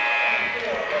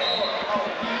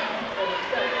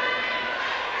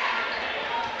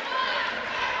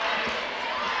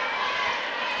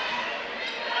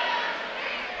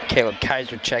 Caleb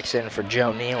Kaiser checks in for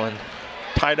Joe Nealon.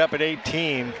 Tied up at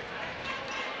 18.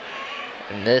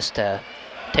 And this to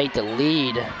take the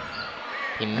lead.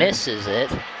 He misses it.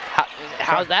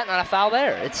 How's that not a foul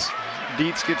there? It's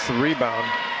Dietz gets the rebound.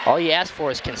 all you ask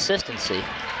for is consistency.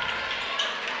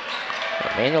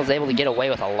 Manuel's able to get away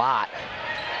with a lot.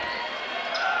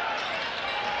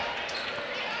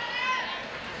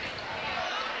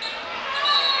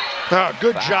 Oh,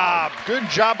 good job. Good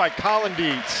job by Colin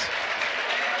Dietz.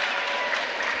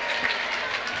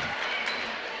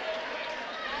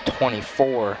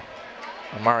 24.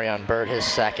 Marion Bird, his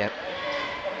second.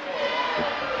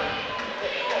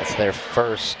 That's their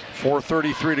first.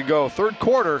 4:33 to go, third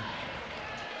quarter.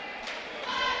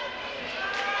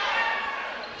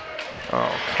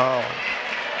 Oh, Colin.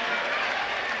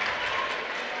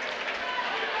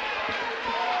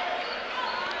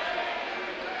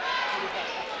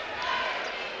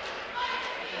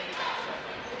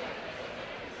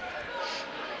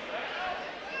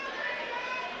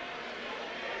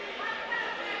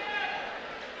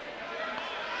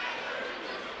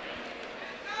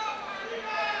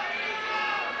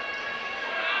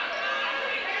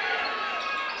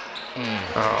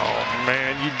 Oh,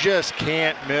 man, you just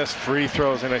can't miss free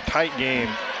throws in a tight game.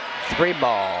 3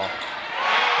 ball.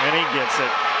 And he gets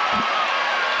it.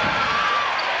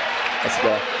 That's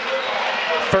the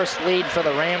first lead for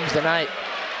the Rams tonight.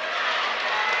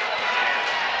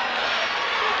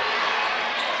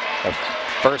 The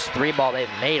first 3 ball they've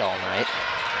made all night.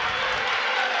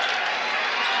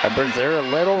 Redbirds, they're a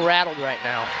little rattled right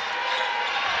now.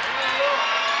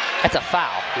 That's a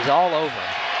foul. He's all over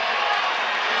him.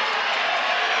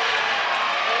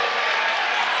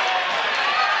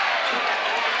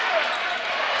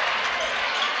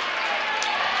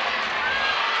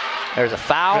 There's a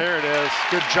foul. There it is.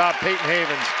 Good job, Peyton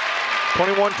Havens.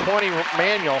 21-20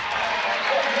 Manuel.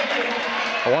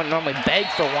 I wouldn't normally beg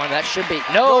for one. That should be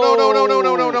No.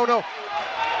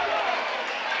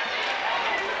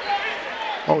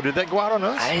 Oh, did that go out on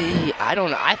us? I don't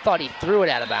know. I thought he threw it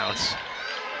out of bounds.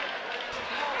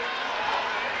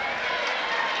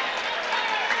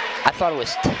 I thought it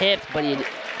was tipped, but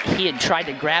he had tried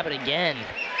to grab it again.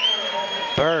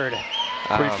 Bird.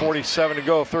 3:47 to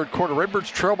go, third quarter. Redbirds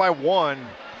trail by 1,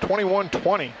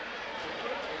 21-20.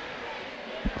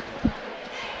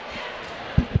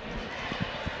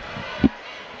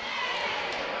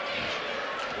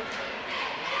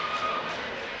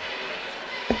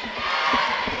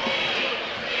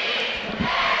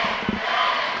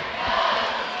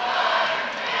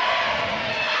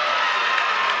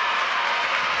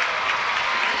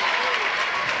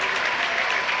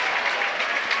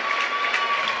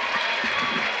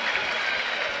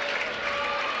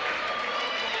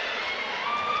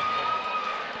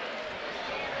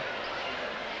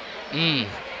 A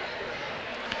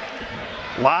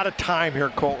lot of time here,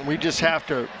 Colton. We just have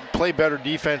to play better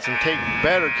defense and take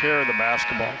better care of the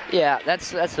basketball. Yeah,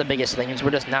 that's the biggest thing, is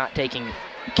we're just not taking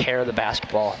care of the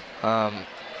basketball.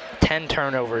 10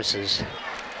 turnovers is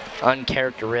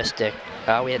uncharacteristic.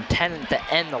 We had 10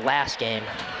 to end the last game.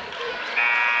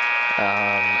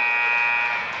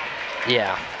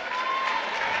 Yeah.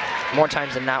 More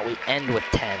times than not, we end with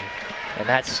 10. And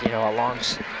that's, you know, a long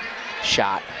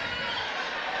shot.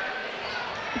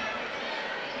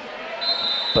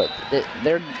 But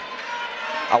they're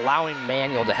allowing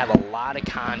Manuel to have a lot of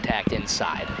contact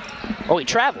inside. Oh, he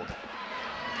traveled.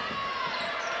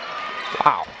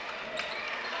 Wow.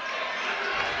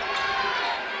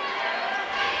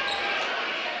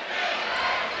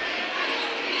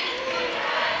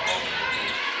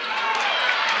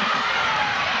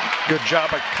 Good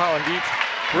job by Colin Dietz.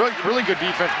 Really good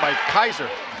defense by Kaiser.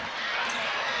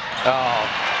 Oh,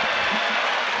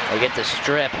 they get the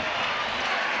strip.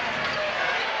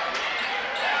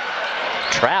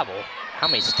 Travel? How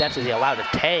many steps is he allowed to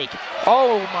take?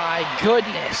 Oh my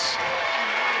goodness.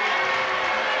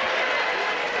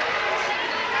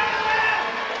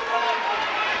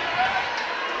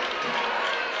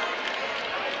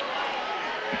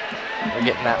 We're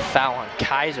getting that foul on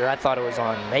Kaiser. I thought it was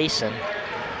on Mason.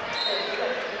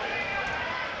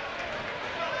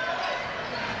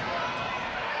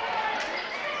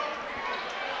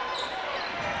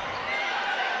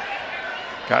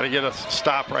 Got to get a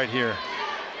stop right here.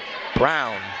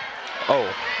 Brown.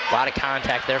 Oh, a lot of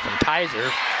contact there from Kaiser.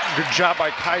 Good job by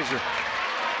Kaiser.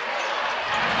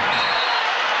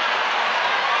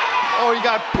 Oh, he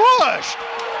got pushed.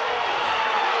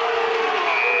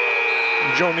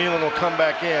 Joe Nealon will come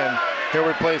back in. He'll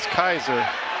replace Kaiser.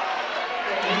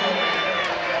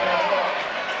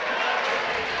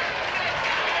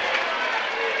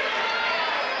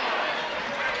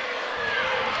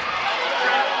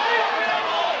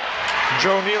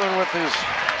 Joe Nealon with his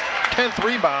 10th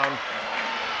rebound.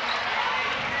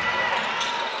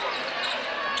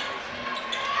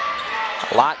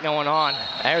 A lot going on.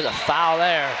 There's a foul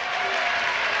there.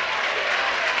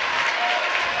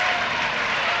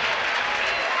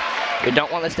 We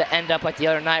don't want this to end up like the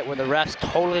other night where the refs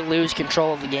totally lose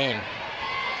control of the game,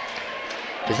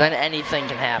 because then anything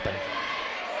can happen.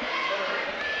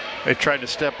 They tried to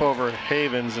step over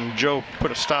Havens, and Joe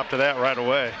put a stop to that right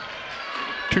away.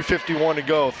 2:51 to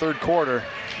go, third quarter.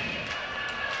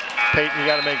 Peyton, you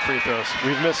got to make free throws.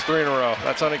 We've missed 3 in a row.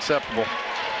 That's unacceptable.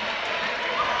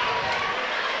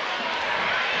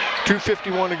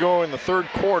 2:51 to go in the third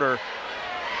quarter.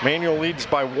 Manuel leads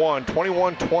by 1,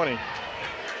 21-20.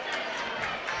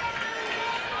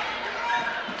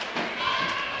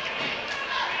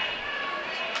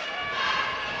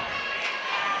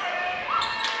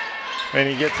 And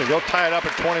he gets it. He'll tie it up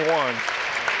at 21.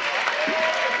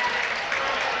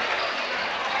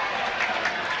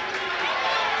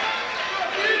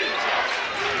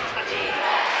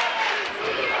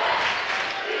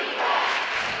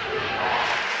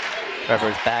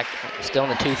 Redbird's back, still in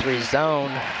the 2-3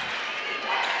 zone.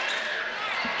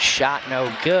 Shot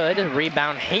no good.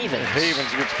 Rebound Havens.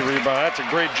 Havens gets the rebound. That's a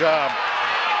great job.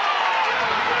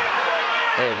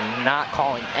 They're not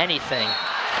calling anything.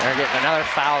 They're getting another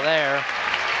foul there.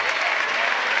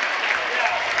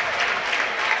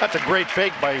 That's a great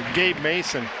fake by Gabe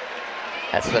Mason.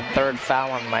 That's the third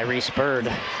foul on Maurice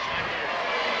Bird.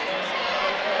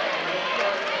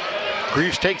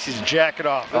 Greaves takes his jacket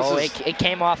off. It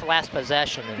came off last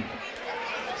possession. And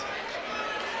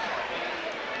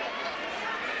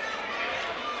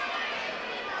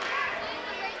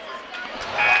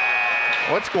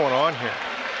what's going on here?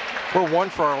 We're 1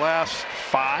 for our last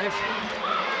 5.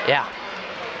 Yeah.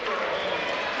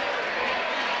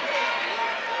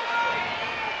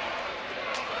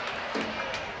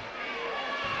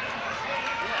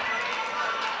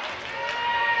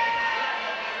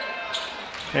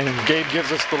 And Gabe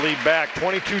gives us the lead back,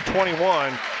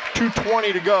 22-21,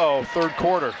 2:20 to go, third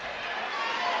quarter.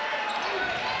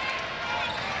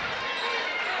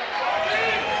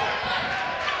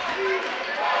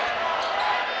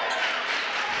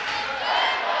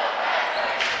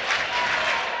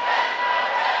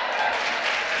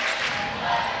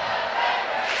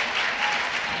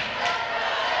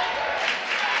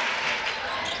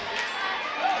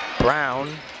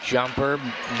 Brown, jumper,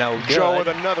 no good. Joe with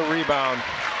another rebound.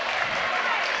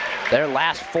 Their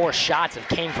last 4 shots have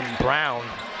came from Brown.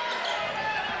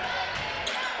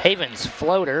 Havens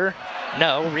floater,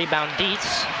 no, rebound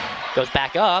Dietz. Goes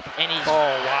back up, and he's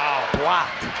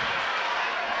blocked.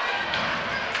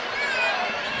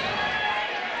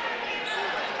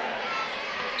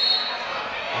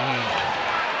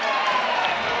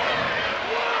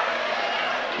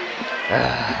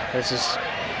 This is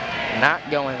not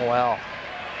going well.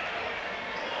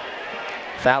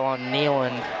 Foul on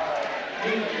Nealon.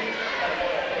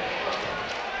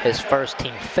 His first,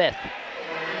 team 5th.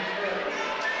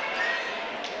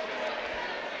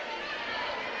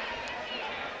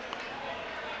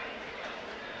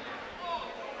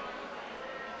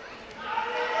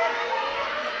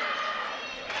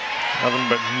 Nothing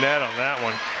but net on that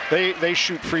one. They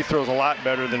shoot free throws a lot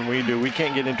better than we do. We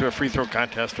can't get into a free throw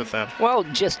contest with them. Well,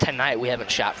 just tonight we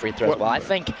haven't shot free throws well. I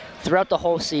think throughout the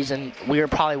whole season, we are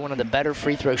probably one of the better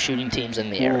free throw shooting teams in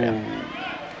the area.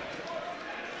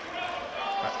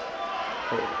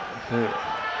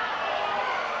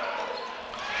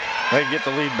 They get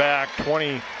the lead back,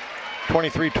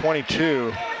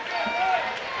 23-22.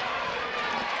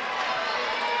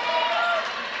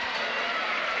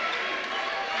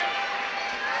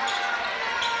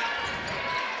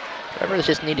 Redbirds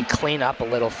just need to clean up a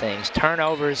little things.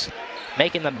 Turnovers,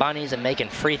 making the bunnies, and making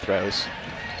free throws.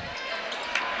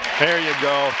 There you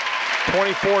go.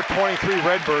 24-23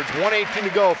 Redbirds, 1:18 to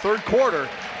go, third quarter.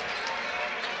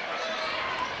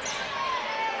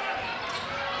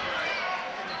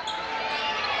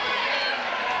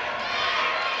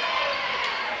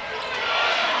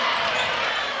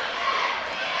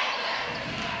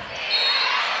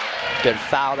 Good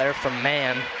foul there from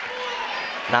Mann,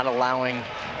 not allowing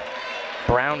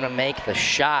Brown to make the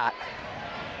shot.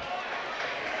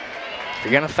 If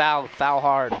you're gonna foul, foul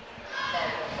hard. But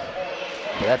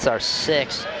that's our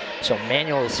 6th. So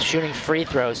Manuel is shooting free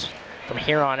throws from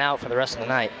here on out for the rest of the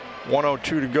night.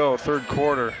 1:02 to go, third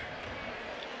quarter.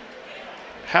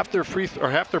 Half their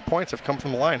points have come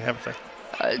from the line, haven't they?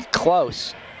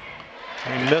 Close.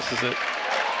 He misses it.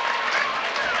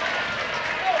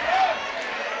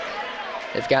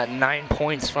 They've got 9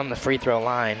 points from the free throw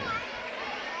line.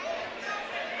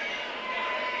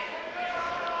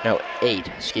 No, 8,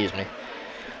 excuse me.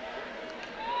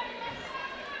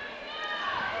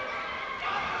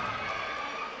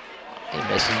 He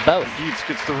misses both. Dietz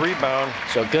gets the rebound.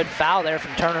 So good foul there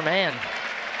from Turner Mann.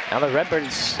 Now the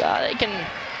Redbirds, they can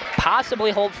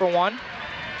possibly hold for 1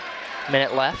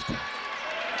 minute left.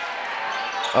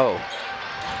 Oh,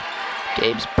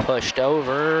 Gabe's pushed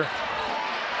over.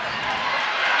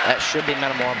 That should be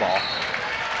Metamora ball.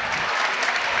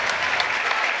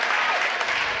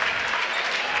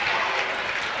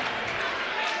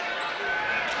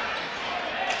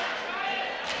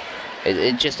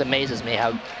 It just amazes me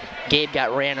how Gabe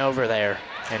got ran over there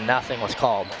and nothing was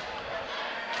called.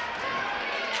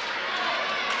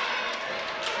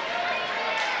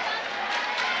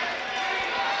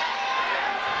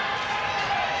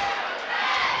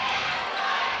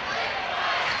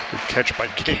 Good catch by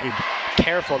Gabe.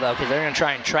 Careful though, because they're going to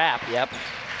try and trap. Yep.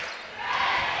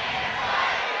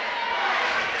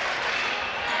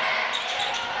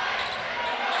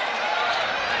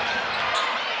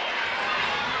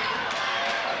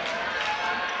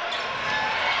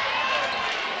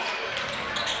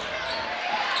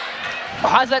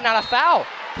 How's that not a foul?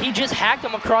 He just hacked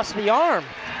him across the arm.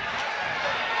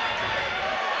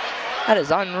 That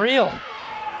is unreal.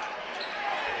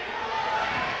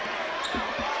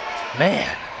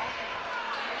 Man.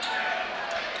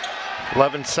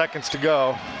 11 seconds to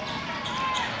go.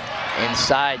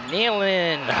 Inside,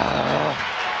 Nealon.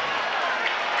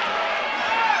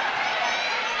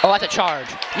 Oh, that's a charge.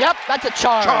 Yep, that's a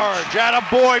charge. Charge,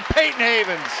 attaboy, Peyton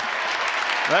Havens.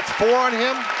 That's 4 on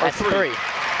him, or that's 3?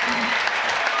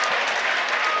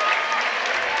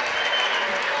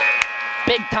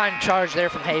 Big time charge there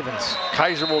from Havens.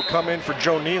 Kaiser will come in for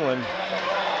Joe Nealon.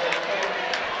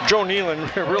 Joe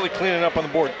Nealon really cleaning up on the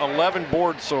board. 11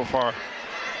 boards so far.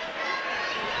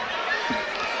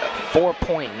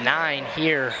 4.9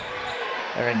 here.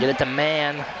 They're gonna get it to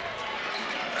Mann.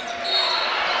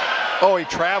 Oh, he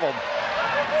traveled.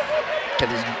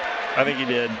 I think he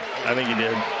did. I think he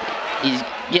did. He's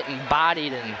getting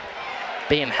bodied and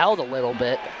being held a little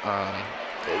bit.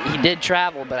 He did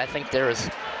travel, but I think there was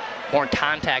more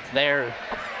contact there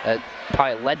that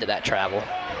probably led to that travel.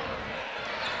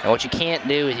 And what you can't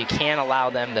do is you can't allow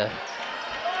them to.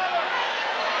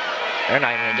 They're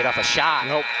not even gonna get off a shot.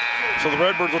 Nope. So the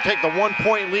Redbirds will take the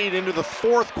 1-point lead into the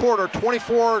fourth quarter,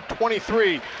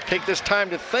 24-23. Take this time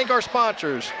to thank our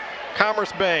sponsors: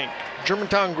 Commerce Bank,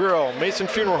 Germantown Grill, Mason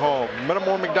Funeral Home,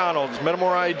 Metamora McDonald's,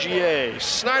 Metamora IGA,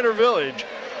 Snyder Village,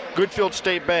 Goodfield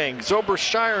State Bank, Zober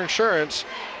Shire Insurance,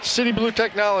 City Blue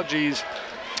Technologies,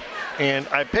 and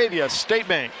Ipavia State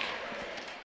Bank.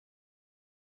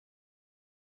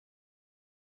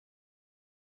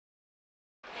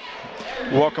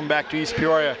 Welcome back to East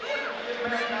Peoria.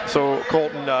 So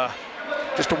Colton,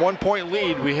 just a 1-point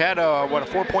lead. We had a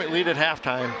 4-point lead at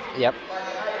halftime. Yep.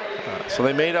 So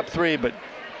they made up 3, but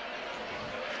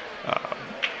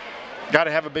got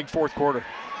to have a big fourth quarter.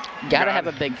 Got to have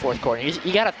a big fourth quarter.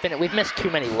 You got to finish. We've missed too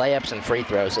many layups and free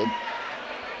throws.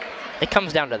 It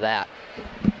comes down to that.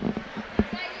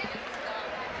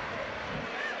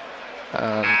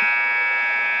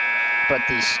 But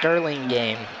the Sterling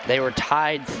game, they were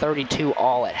tied 32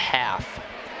 all at half.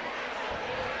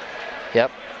 Yep.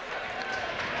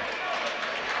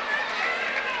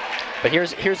 But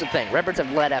here's the thing. Redbirds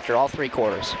have led after all 3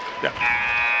 quarters. Yeah.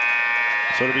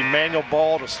 So it'll be manual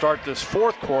ball to start this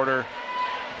fourth quarter.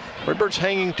 Redbirds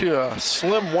hanging to a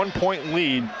slim 1-point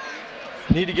lead.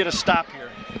 Need to get a stop here.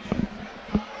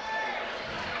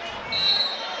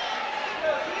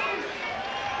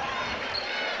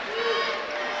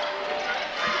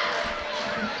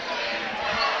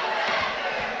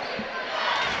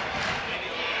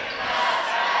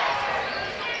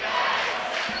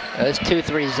 This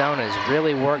 2-3 zone has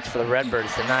really worked for the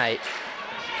Redbirds tonight.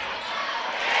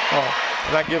 Oh,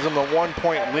 that gives them the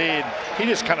 1-point lead. He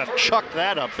just kind of chucked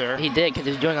that up there. He did, because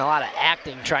he was doing a lot of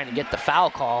acting trying to get the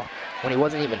foul call when he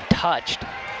wasn't even touched.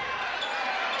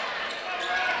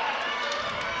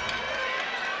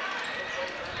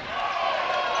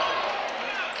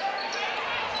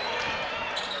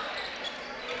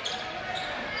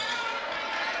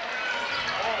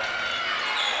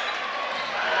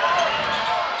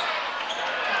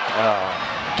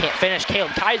 Can't finish.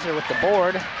 Caleb Kaiser with the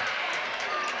board.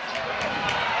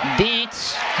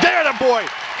 Dietz. There the boy.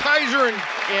 Kaiser and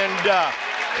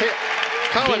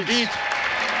Colin Dietz.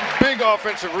 Big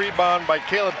offensive rebound by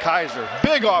Caleb Kaiser.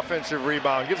 Big offensive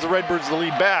rebound. Gives the Redbirds the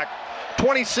lead back.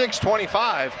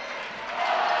 26-25.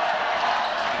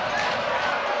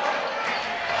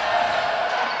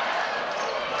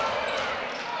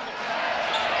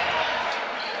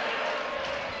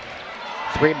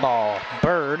 Three ball.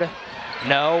 Bird.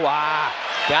 No.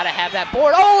 Gotta have that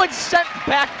board. Oh, it's sent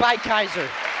back by Kaiser.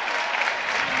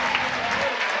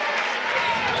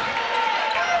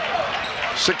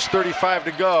 .635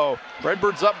 to go.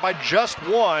 Redbirds up by just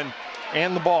 1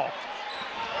 and the ball.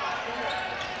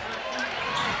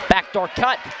 Backdoor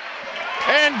cut.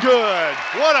 And good.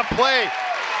 What a play.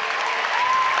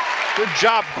 Good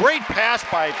job. Great pass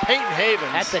by Peyton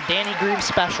Havens. That's a Danny Greaves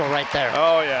special right there.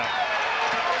 Oh, yeah.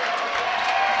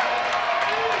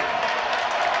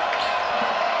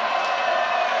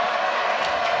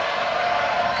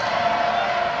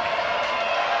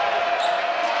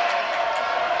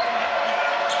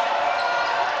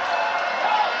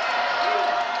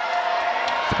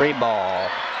 Three ball.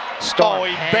 Storm oh,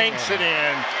 he banks it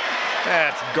in.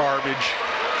 That's garbage.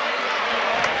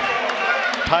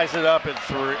 Ties it up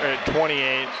at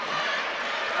 28.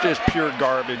 Just pure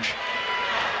garbage.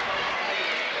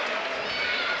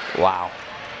 Wow.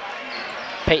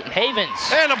 Peyton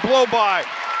Havens. And a blow by.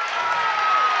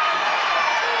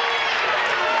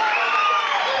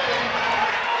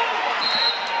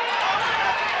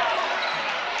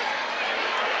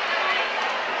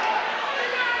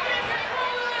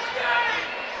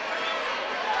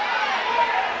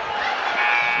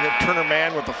 Turner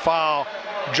man with the foul.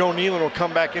 Joe Nealon will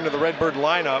come back into the Redbird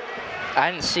lineup. I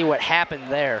didn't see what happened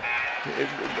there.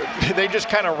 They just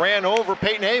kind of ran over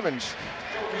Peyton Havens.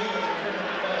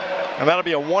 And that'll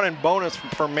be a 1 in bonus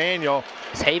for Manuel.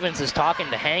 Havens is talking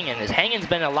to Hangen. Hangen's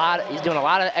been he's doing a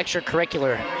lot of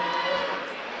extracurricular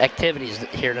activities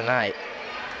here tonight.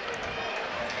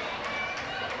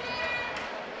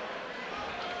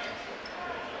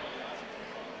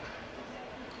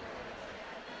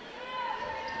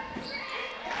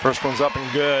 First one's up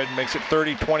and good, makes it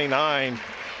 30-29,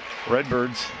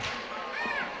 Redbirds.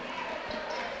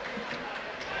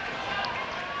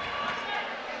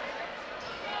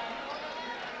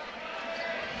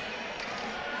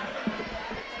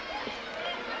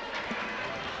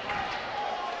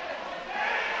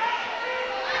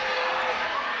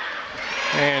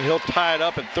 And he'll tie it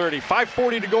up at 30.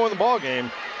 5:40 to go in the ball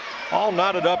game. All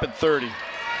knotted up at 30.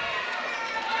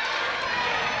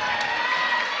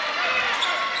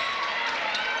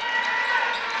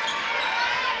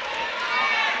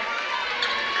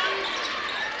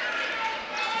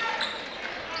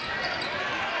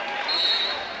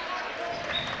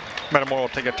 Metamora will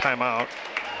take a timeout.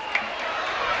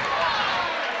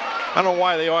 I don't know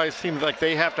why they always seem like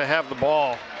they have to have the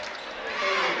ball.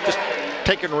 Just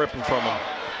taking and ripping from them.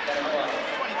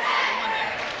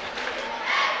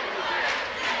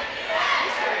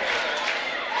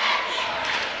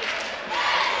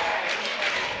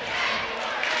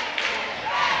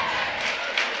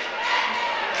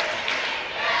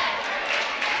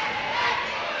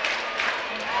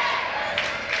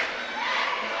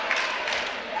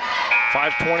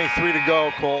 5:23 to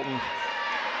go, Colton.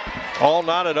 All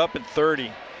knotted up at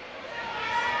 30.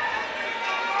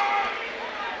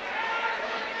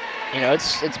 You know,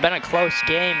 it's been a close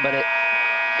game, but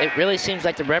it really seems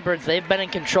like the Redbirds, they've been in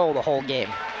control the whole game.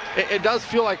 It does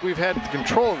feel like we've had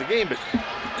control of the game, but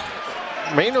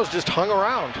Maino's just hung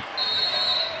around.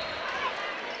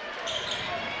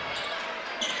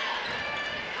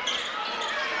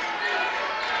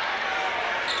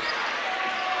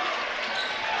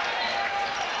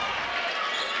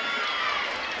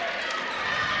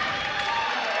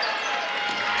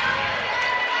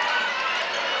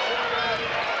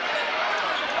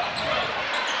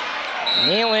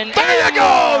 Nealon. There you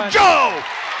go, Joe!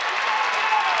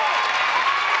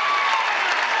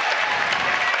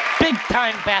 Big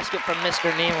time basket from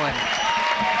Mr. Nealon.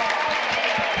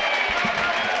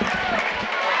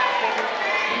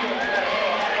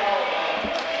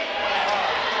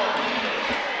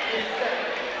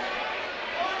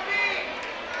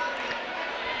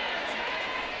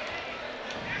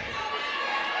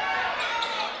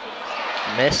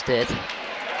 Missed it,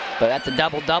 but that's a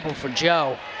double-double for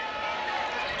Joe.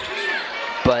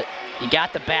 But you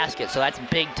got the basket, so that's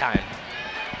big time.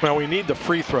 Well, we need the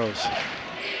free throws.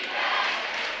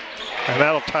 And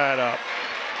that'll tie it up.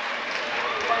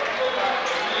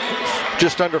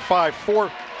 Just under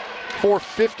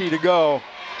 4:50 to go.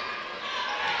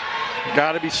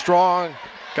 Got to be strong.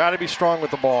 Got to be strong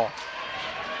with the ball.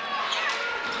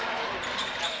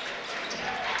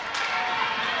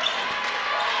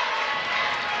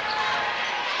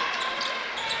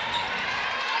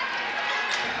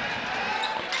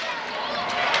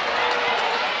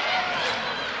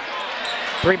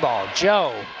 Three ball,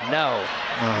 Joe, no.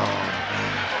 Oh,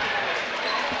 man.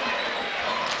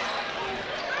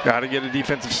 Got to get a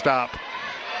defensive stop.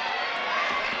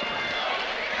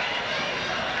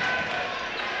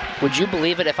 Would you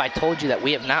believe it if I told you that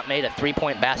we have not made a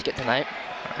three-point basket tonight?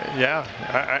 Yeah,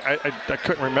 I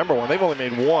couldn't remember one. They've only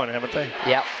made one, haven't they?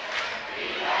 Yep.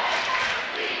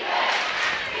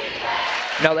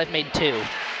 No, they've made two.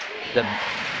 The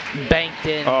banked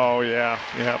in. Oh, yeah,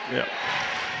 yep.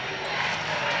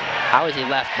 How is he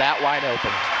left that wide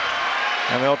open?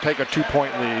 And they'll take a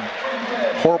 2-point lead.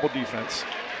 Horrible defense.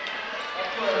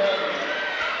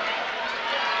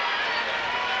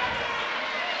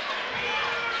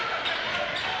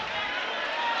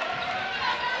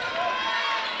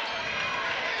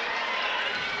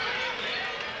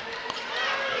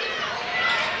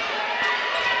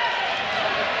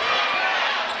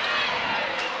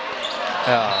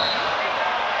 Oh.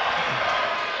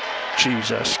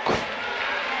 Jesus.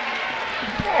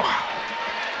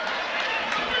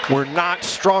 We're not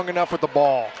strong enough with the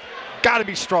ball. Got to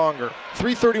be stronger.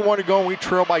 3:31 to go, and we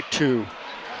trail by 2.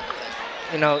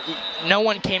 You know, no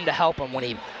one came to help him when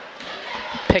he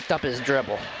picked up his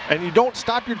dribble. And you don't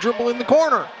stop your dribble in the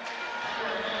corner.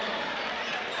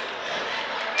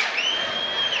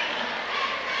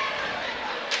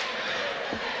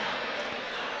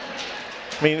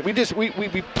 I mean, we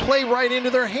play right into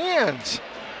their hands.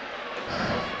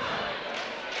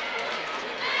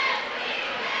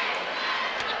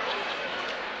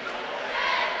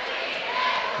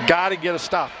 Got to get a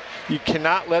stop. You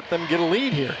cannot let them get a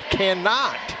lead here.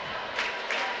 Cannot.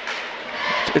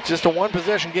 It's just a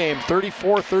one-possession game.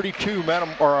 34-32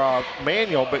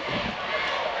 Manual, but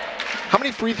how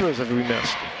many free throws have we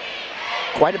missed?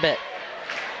 Quite a bit.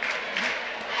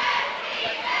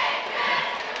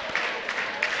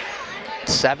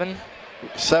 Seven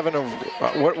of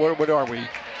what are we?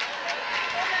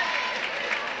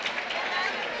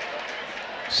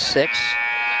 6.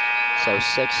 So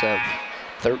 6 of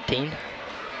 13.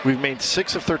 We've made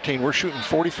 6 of 13. We're shooting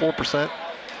 44%.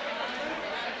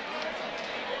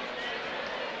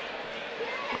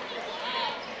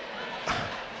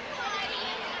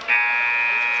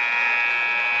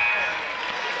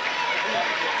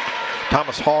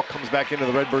 Thomas Hall comes back into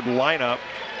the Redbird lineup.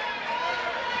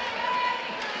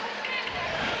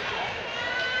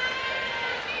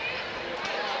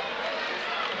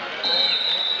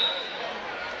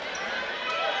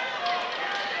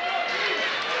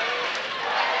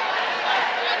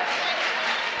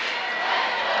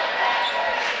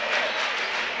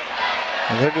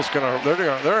 And they're just gonna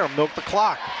milk the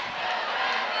clock.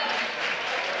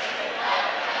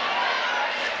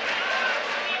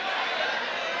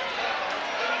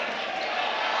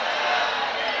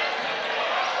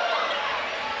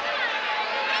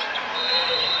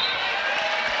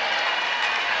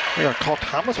 They're gonna call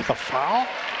Thomas with a foul?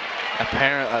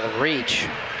 Apparently, the reach.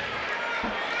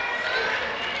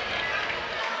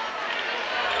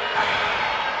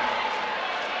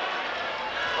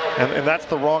 And that's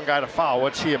the wrong guy to foul.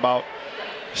 What's he, about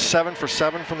 7 for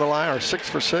 7 from the line, or 6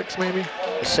 for 6 maybe?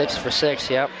 6 for 6,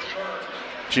 yep.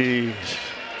 Jeez.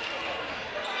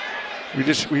 We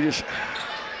just.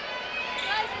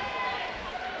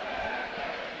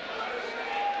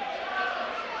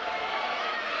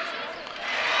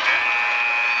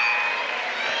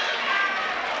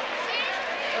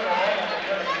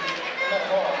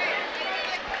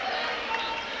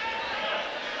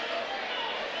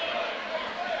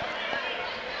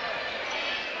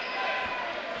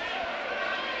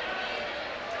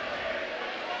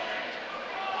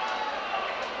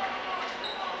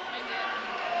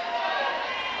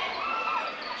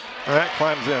 That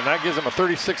climbs in. That gives them a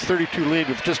 36-32 lead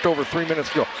with just over 3 minutes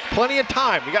to go. Plenty of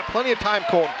time. We got plenty of time,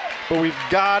 Colton, but we've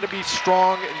got to be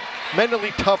strong and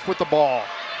mentally tough with the ball.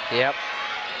 Yep.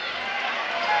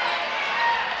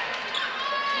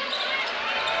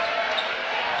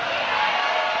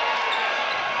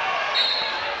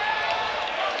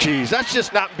 Geez, that's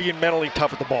just not being mentally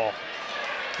tough with the ball.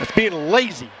 That's being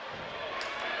lazy.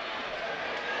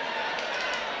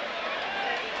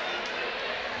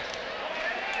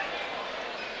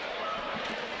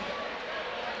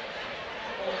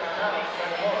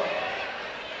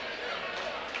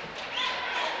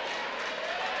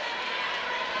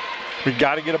 We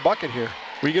got to get a bucket here.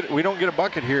 We don't get a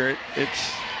bucket here,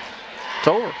 it's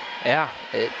over. Yeah,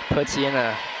 it puts you in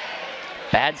a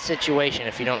bad situation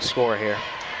if you don't score here.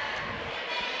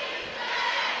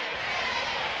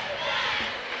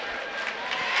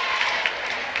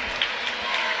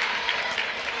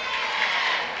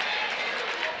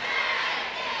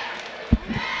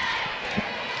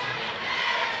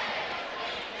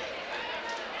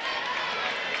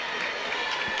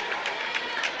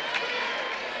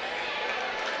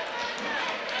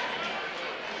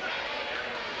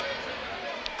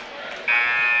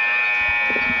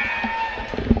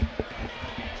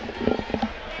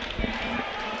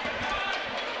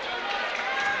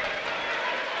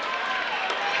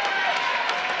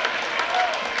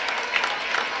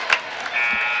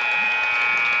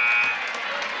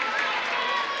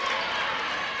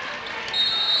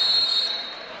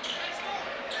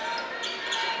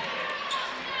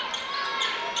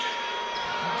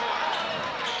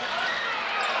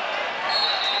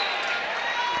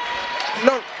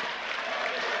 No.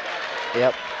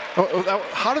 Yep.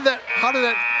 How did that?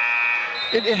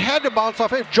 It had to bounce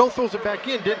off. If Joe throws it back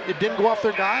in, it didn't go off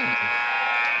their guy.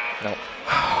 Nope.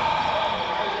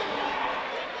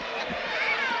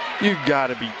 You got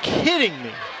to be kidding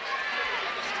me.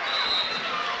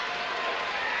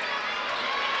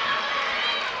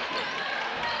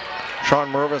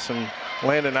 Sean Mervis and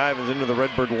Landon Ivins into the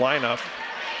Redbird lineup.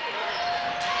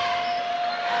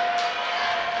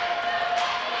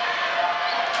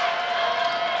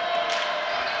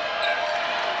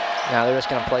 Now they're just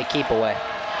going to play keep away.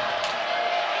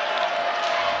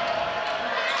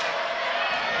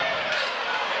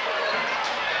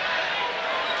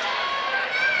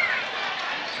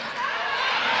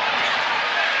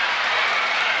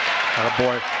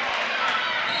 Attaboy.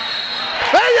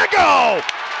 There you go!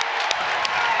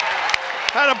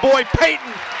 Attaboy,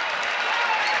 Peyton.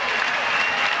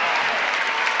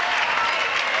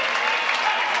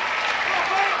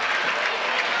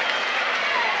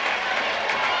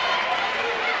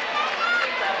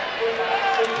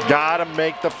 Got to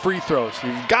make the free throws.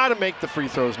 You've got to make the free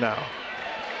throws now.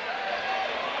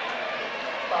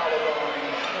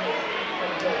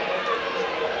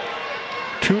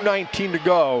 .219 to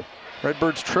go.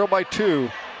 Redbirds trail by 2.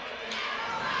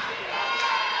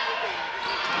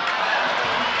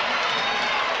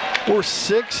 We're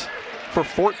 6 for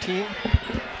 14.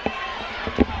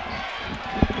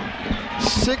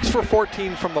 6 for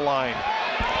 14 from the line.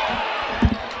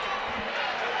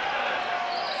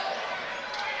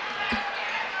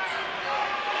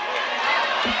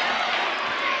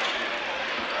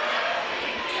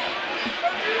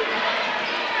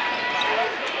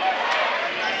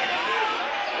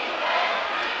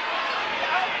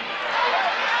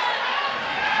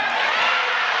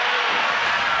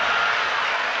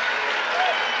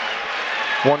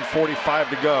 .145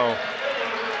 to go.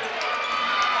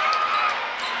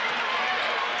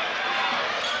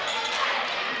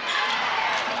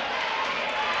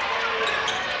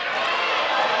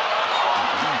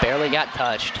 Barely got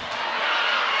touched.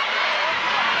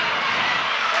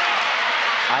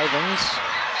 Ivins.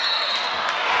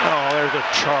 Oh, there's a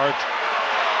charge.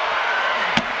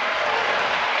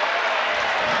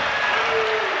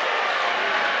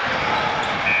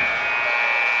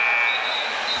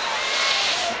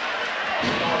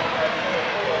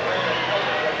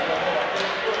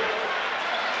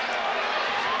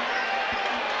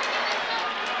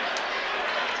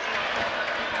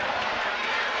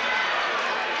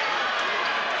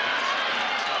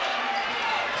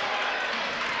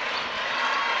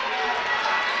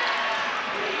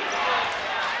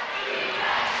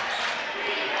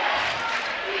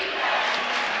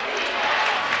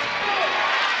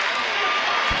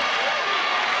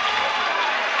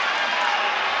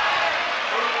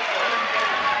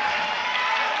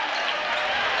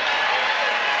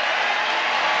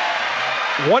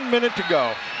 1 minute to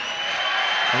go.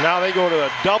 And now they go to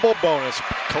a double bonus,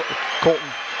 Colton.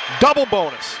 Double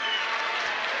bonus.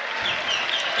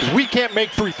 Because we can't make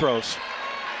free throws.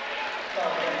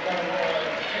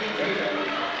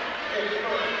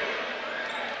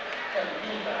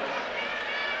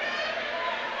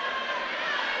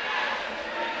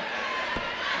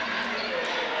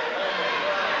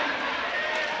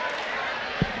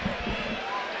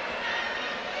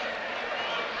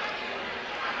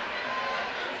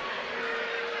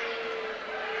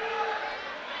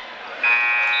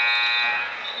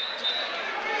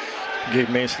 Gabe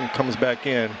Mason comes back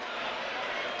in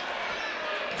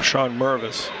for Sean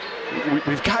Mervis.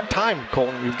 We've got time,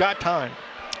 Colton. We've got time.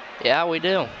 Yeah, we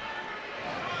do.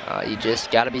 You just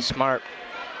got to be smart.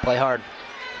 Play hard.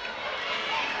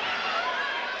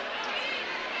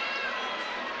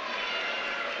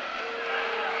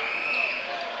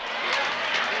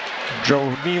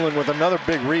 Joe Nealon with another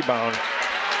big rebound.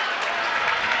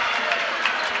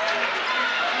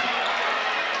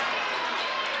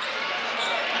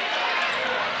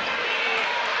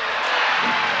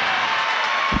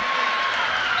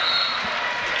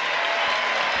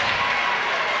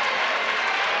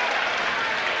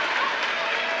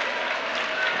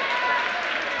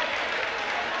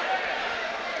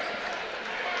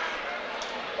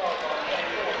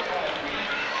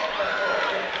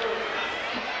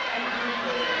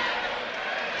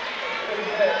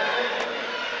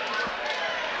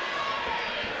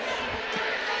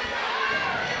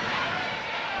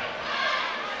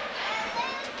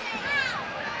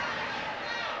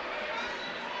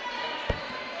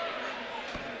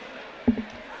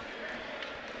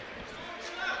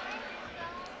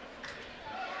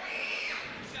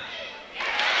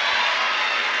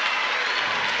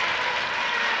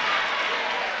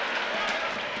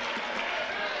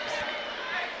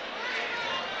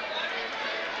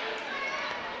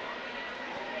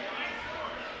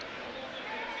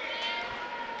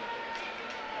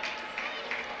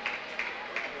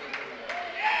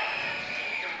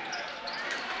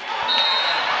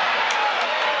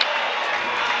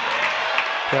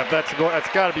 Yeah, that's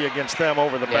got to be against them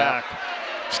over the back.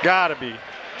 It's got to be. And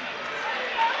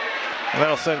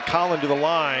that'll send Colin to the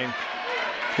line.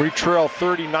 We trail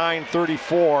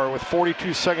 39-34 with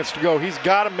 42 seconds to go. He's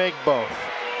got to make both.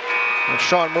 And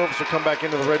Sean Mervis will come back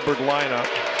into the Redbird lineup.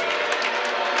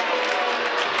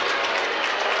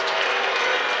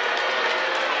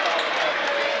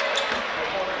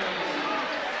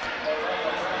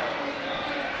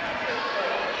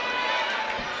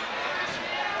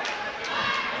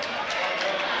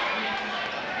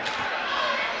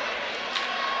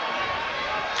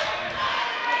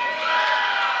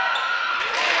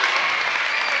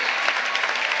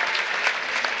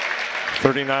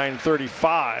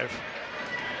 (39-35).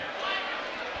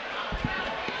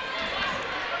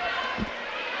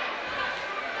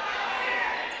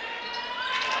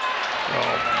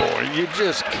 Oh boy, you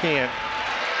just can't.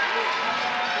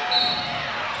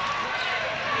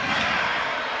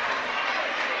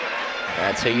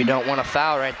 That's who you don't want to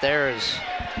foul right there is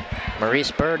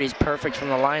Maurice Bird. He's perfect from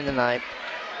the line tonight.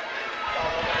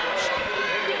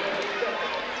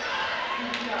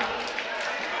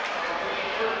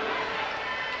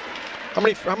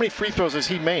 How many free throws has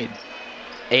he made?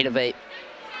 8 of 8.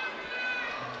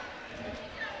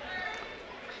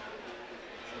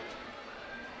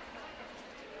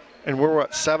 And we're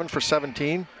what, 7 for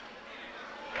 17?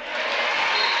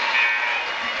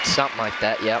 Something like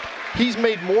that, yep. He's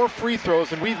made more free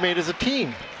throws than we've made as a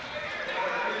team.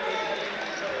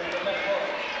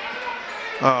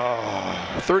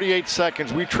 Oh, 38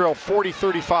 seconds. We trail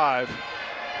 40-35.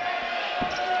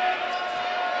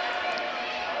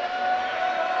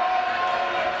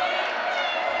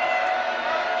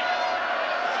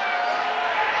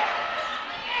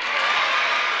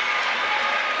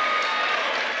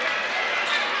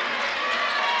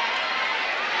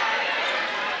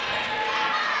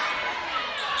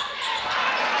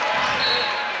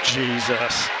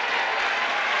 Jesus.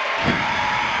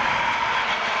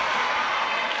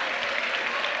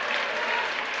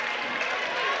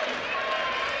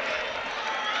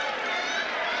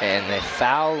 And they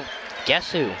foul,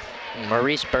 guess who?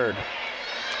 Maurice Bird.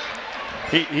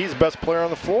 He's the best player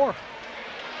on the floor.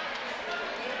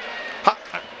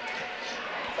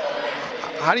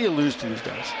 How do you lose to these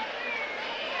guys?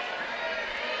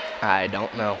 I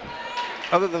don't know.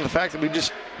 Other than the fact that we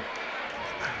just...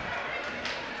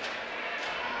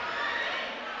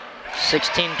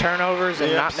 16 turnovers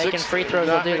and not making free throws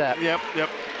will do that. Yep.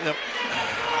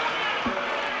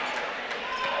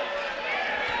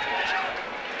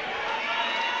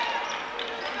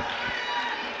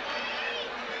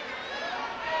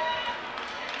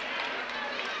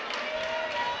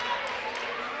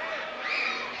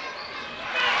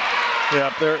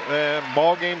 Yeah, there.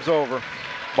 Ball game's over.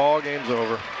 Ball game's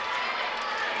over.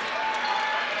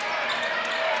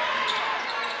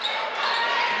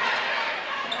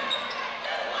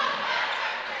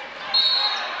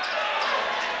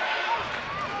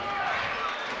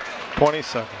 $20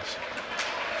 seconds.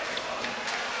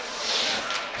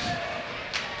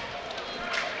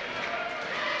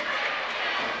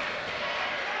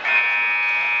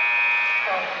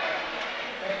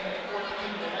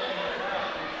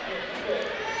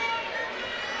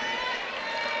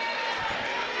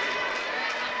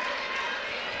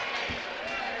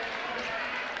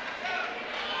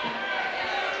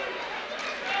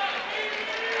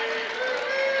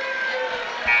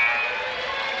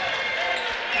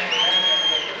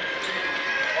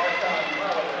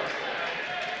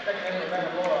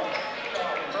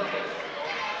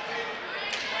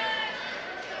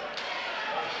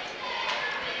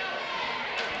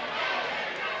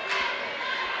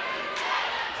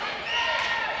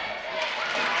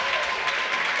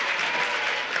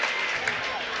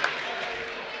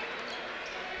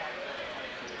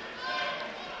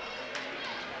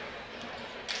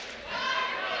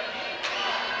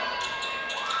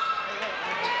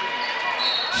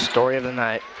 Story of the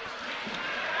night.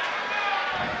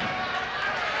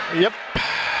 Yep.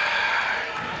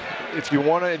 If you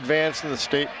want to advance in the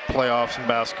state playoffs in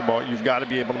basketball, you've got to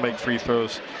be able to make free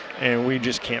throws, and we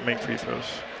just can't make free throws,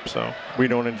 so we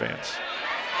don't advance.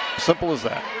 Simple as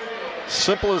that.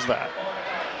 Simple as that.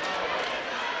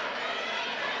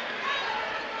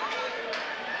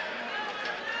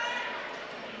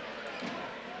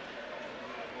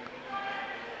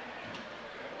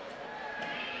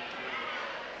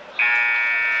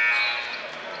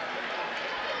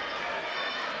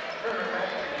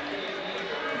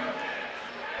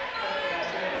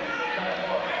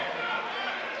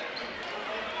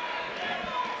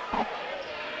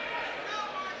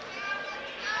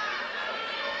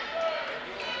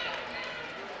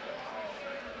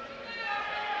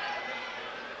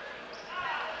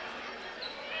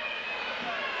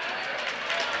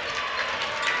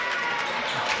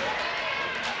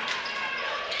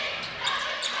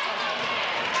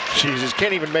 Jesus,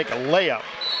 can't even make a layup.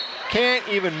 Can't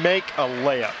even make a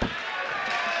layup.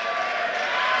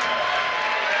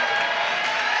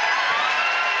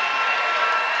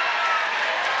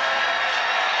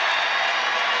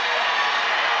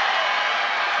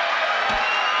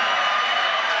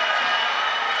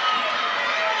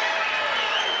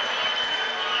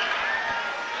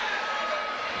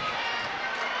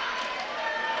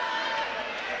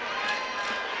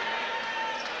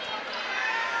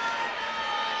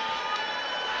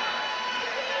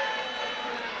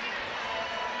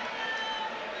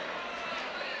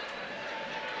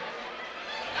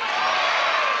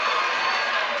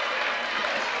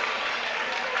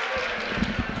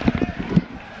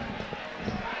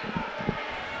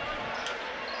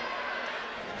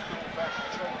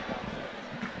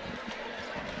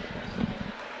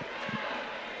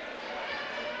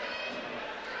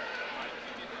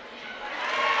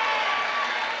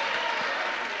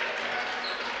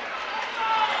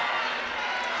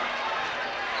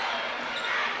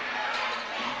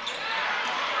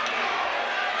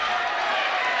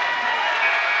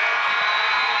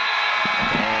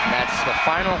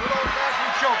 Final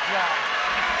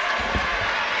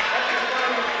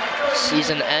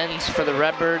season ends for the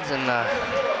Redbirds in a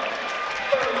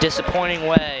disappointing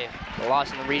way. A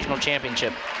loss in the regional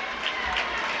championship.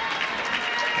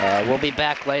 We'll be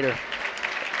back later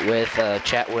with a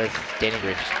chat with Danny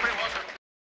Greaves.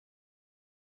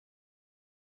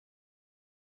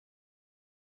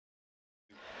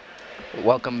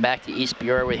 Welcome back to East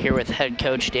Peoria. We're here with head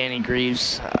coach Danny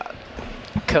Greaves.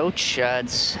 Coach,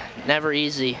 it's never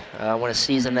easy when a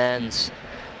season ends,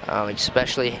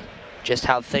 especially just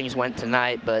how things went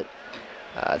tonight, but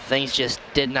things just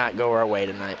did not go our way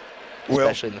tonight,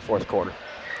 especially in the fourth quarter.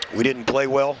 We didn't play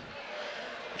well,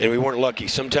 and we weren't lucky.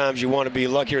 Sometimes you want to be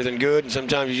luckier than good, and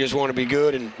sometimes you just want to be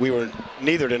good, and we were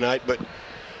neither tonight, but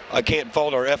I can't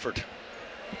fault our effort.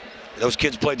 Those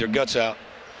kids played their guts out.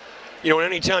 You know,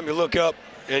 anytime you look up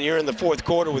and you're in the fourth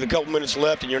quarter with a couple minutes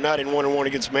left and you're not in 1-on-1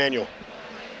 against Manual,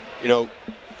 you know,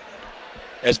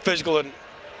 as physical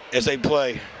as they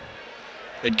play,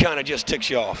 it kind of just ticks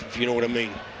you off, if you know what I mean.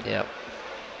 Yeah.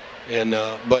 And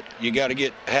but you got to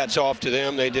get hats off to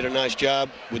them. They did a nice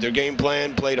job with their game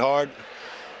plan, played hard,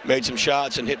 made some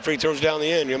shots, and hit free throws down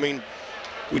the end. I mean,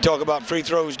 we talk about free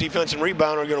throws, defense, and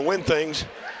rebound are going to win things.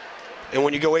 And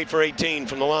when you go 8 for 18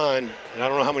 from the line, and I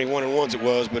don't know how many 1-on-1s it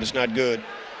was, but it's not good,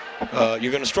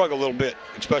 you're going to struggle a little bit,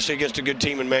 especially against a good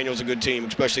team, and Manual's a good team,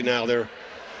 especially now. They're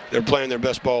playing their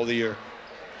best ball of the year.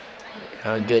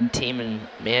 a good team, and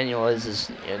Manual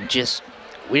is just,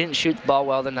 we didn't shoot the ball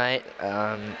well tonight.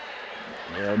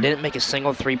 Didn't make a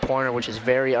single three-pointer, which is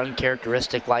very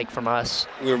uncharacteristic from us.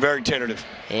 We were very tentative.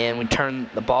 And we turned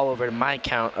the ball over to my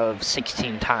count of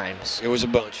 16 times. It was a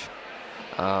bunch.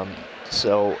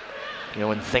 So,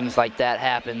 when things like that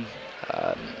happen,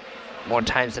 more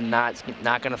times than not, it's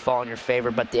not going to fall in your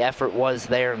favor, but the effort was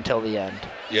there until the end.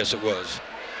 Yes, it was.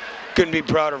 Couldn't be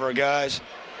proud of our guys.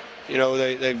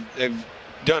 They've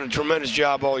done a tremendous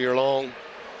job all year long.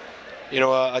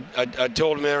 I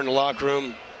told them there in the locker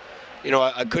room,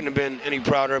 I couldn't have been any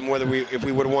prouder of them if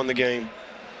we would have won the game,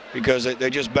 because they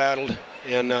just battled,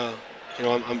 and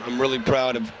I'm really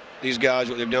proud of these guys,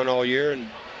 what they've done all year, and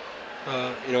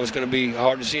it's going to be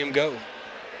hard to see them go.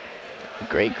 A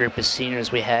great group of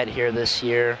seniors we had here this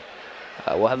year.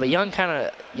 We'll have a young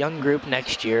group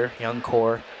next year, young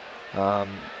core,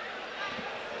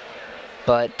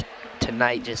 but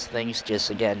tonight things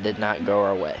again did not go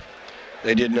our way.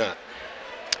 They did not.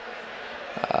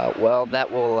 Well,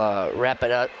 that will wrap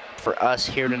it up for us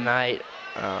here tonight.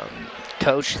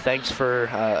 Coach, thanks for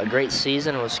a great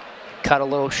season. It was cut a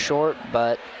little short,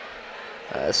 but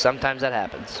sometimes that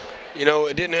happens.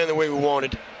 It didn't end the way we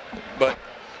wanted, but,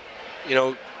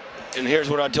 and here's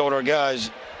what I told our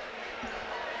guys.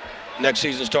 Next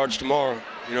season starts tomorrow.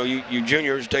 You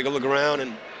juniors, take a look around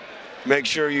and make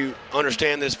sure you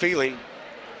understand this feeling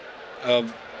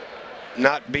of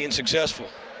not being successful.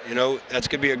 That's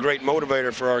going to be a great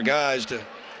motivator for our guys to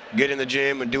get in the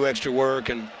gym and do extra work.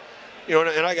 And,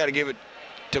 and I got to give it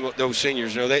to those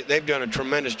seniors. They've done a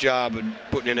tremendous job of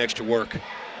putting in extra work.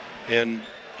 And,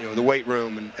 the weight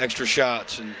room and extra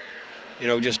shots and,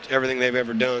 just everything they've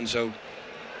ever done. So,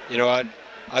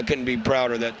 I couldn't be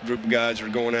prouder of that group of guys that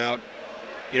are going out.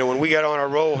 When we got on our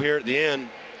roll here at the end,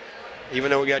 even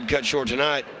though we got cut short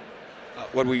tonight,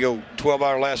 what did we go, 12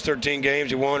 out of the last 13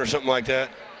 games we won or something like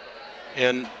that?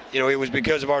 And, it was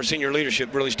because of our senior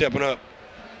leadership really stepping up.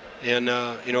 And,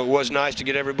 it was nice to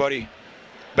get everybody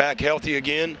back healthy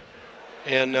again,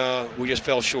 and we just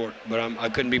fell short. But I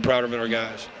couldn't be prouder of our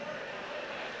guys.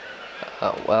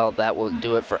 Well, that will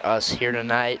do it for us here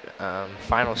tonight.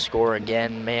 Final score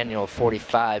again, Manual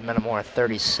 45, Metamora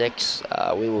 36.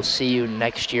 We will see you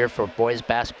next year for boys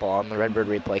basketball on the Redbird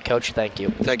Replay. Coach, thank you.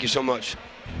 Thank you so much.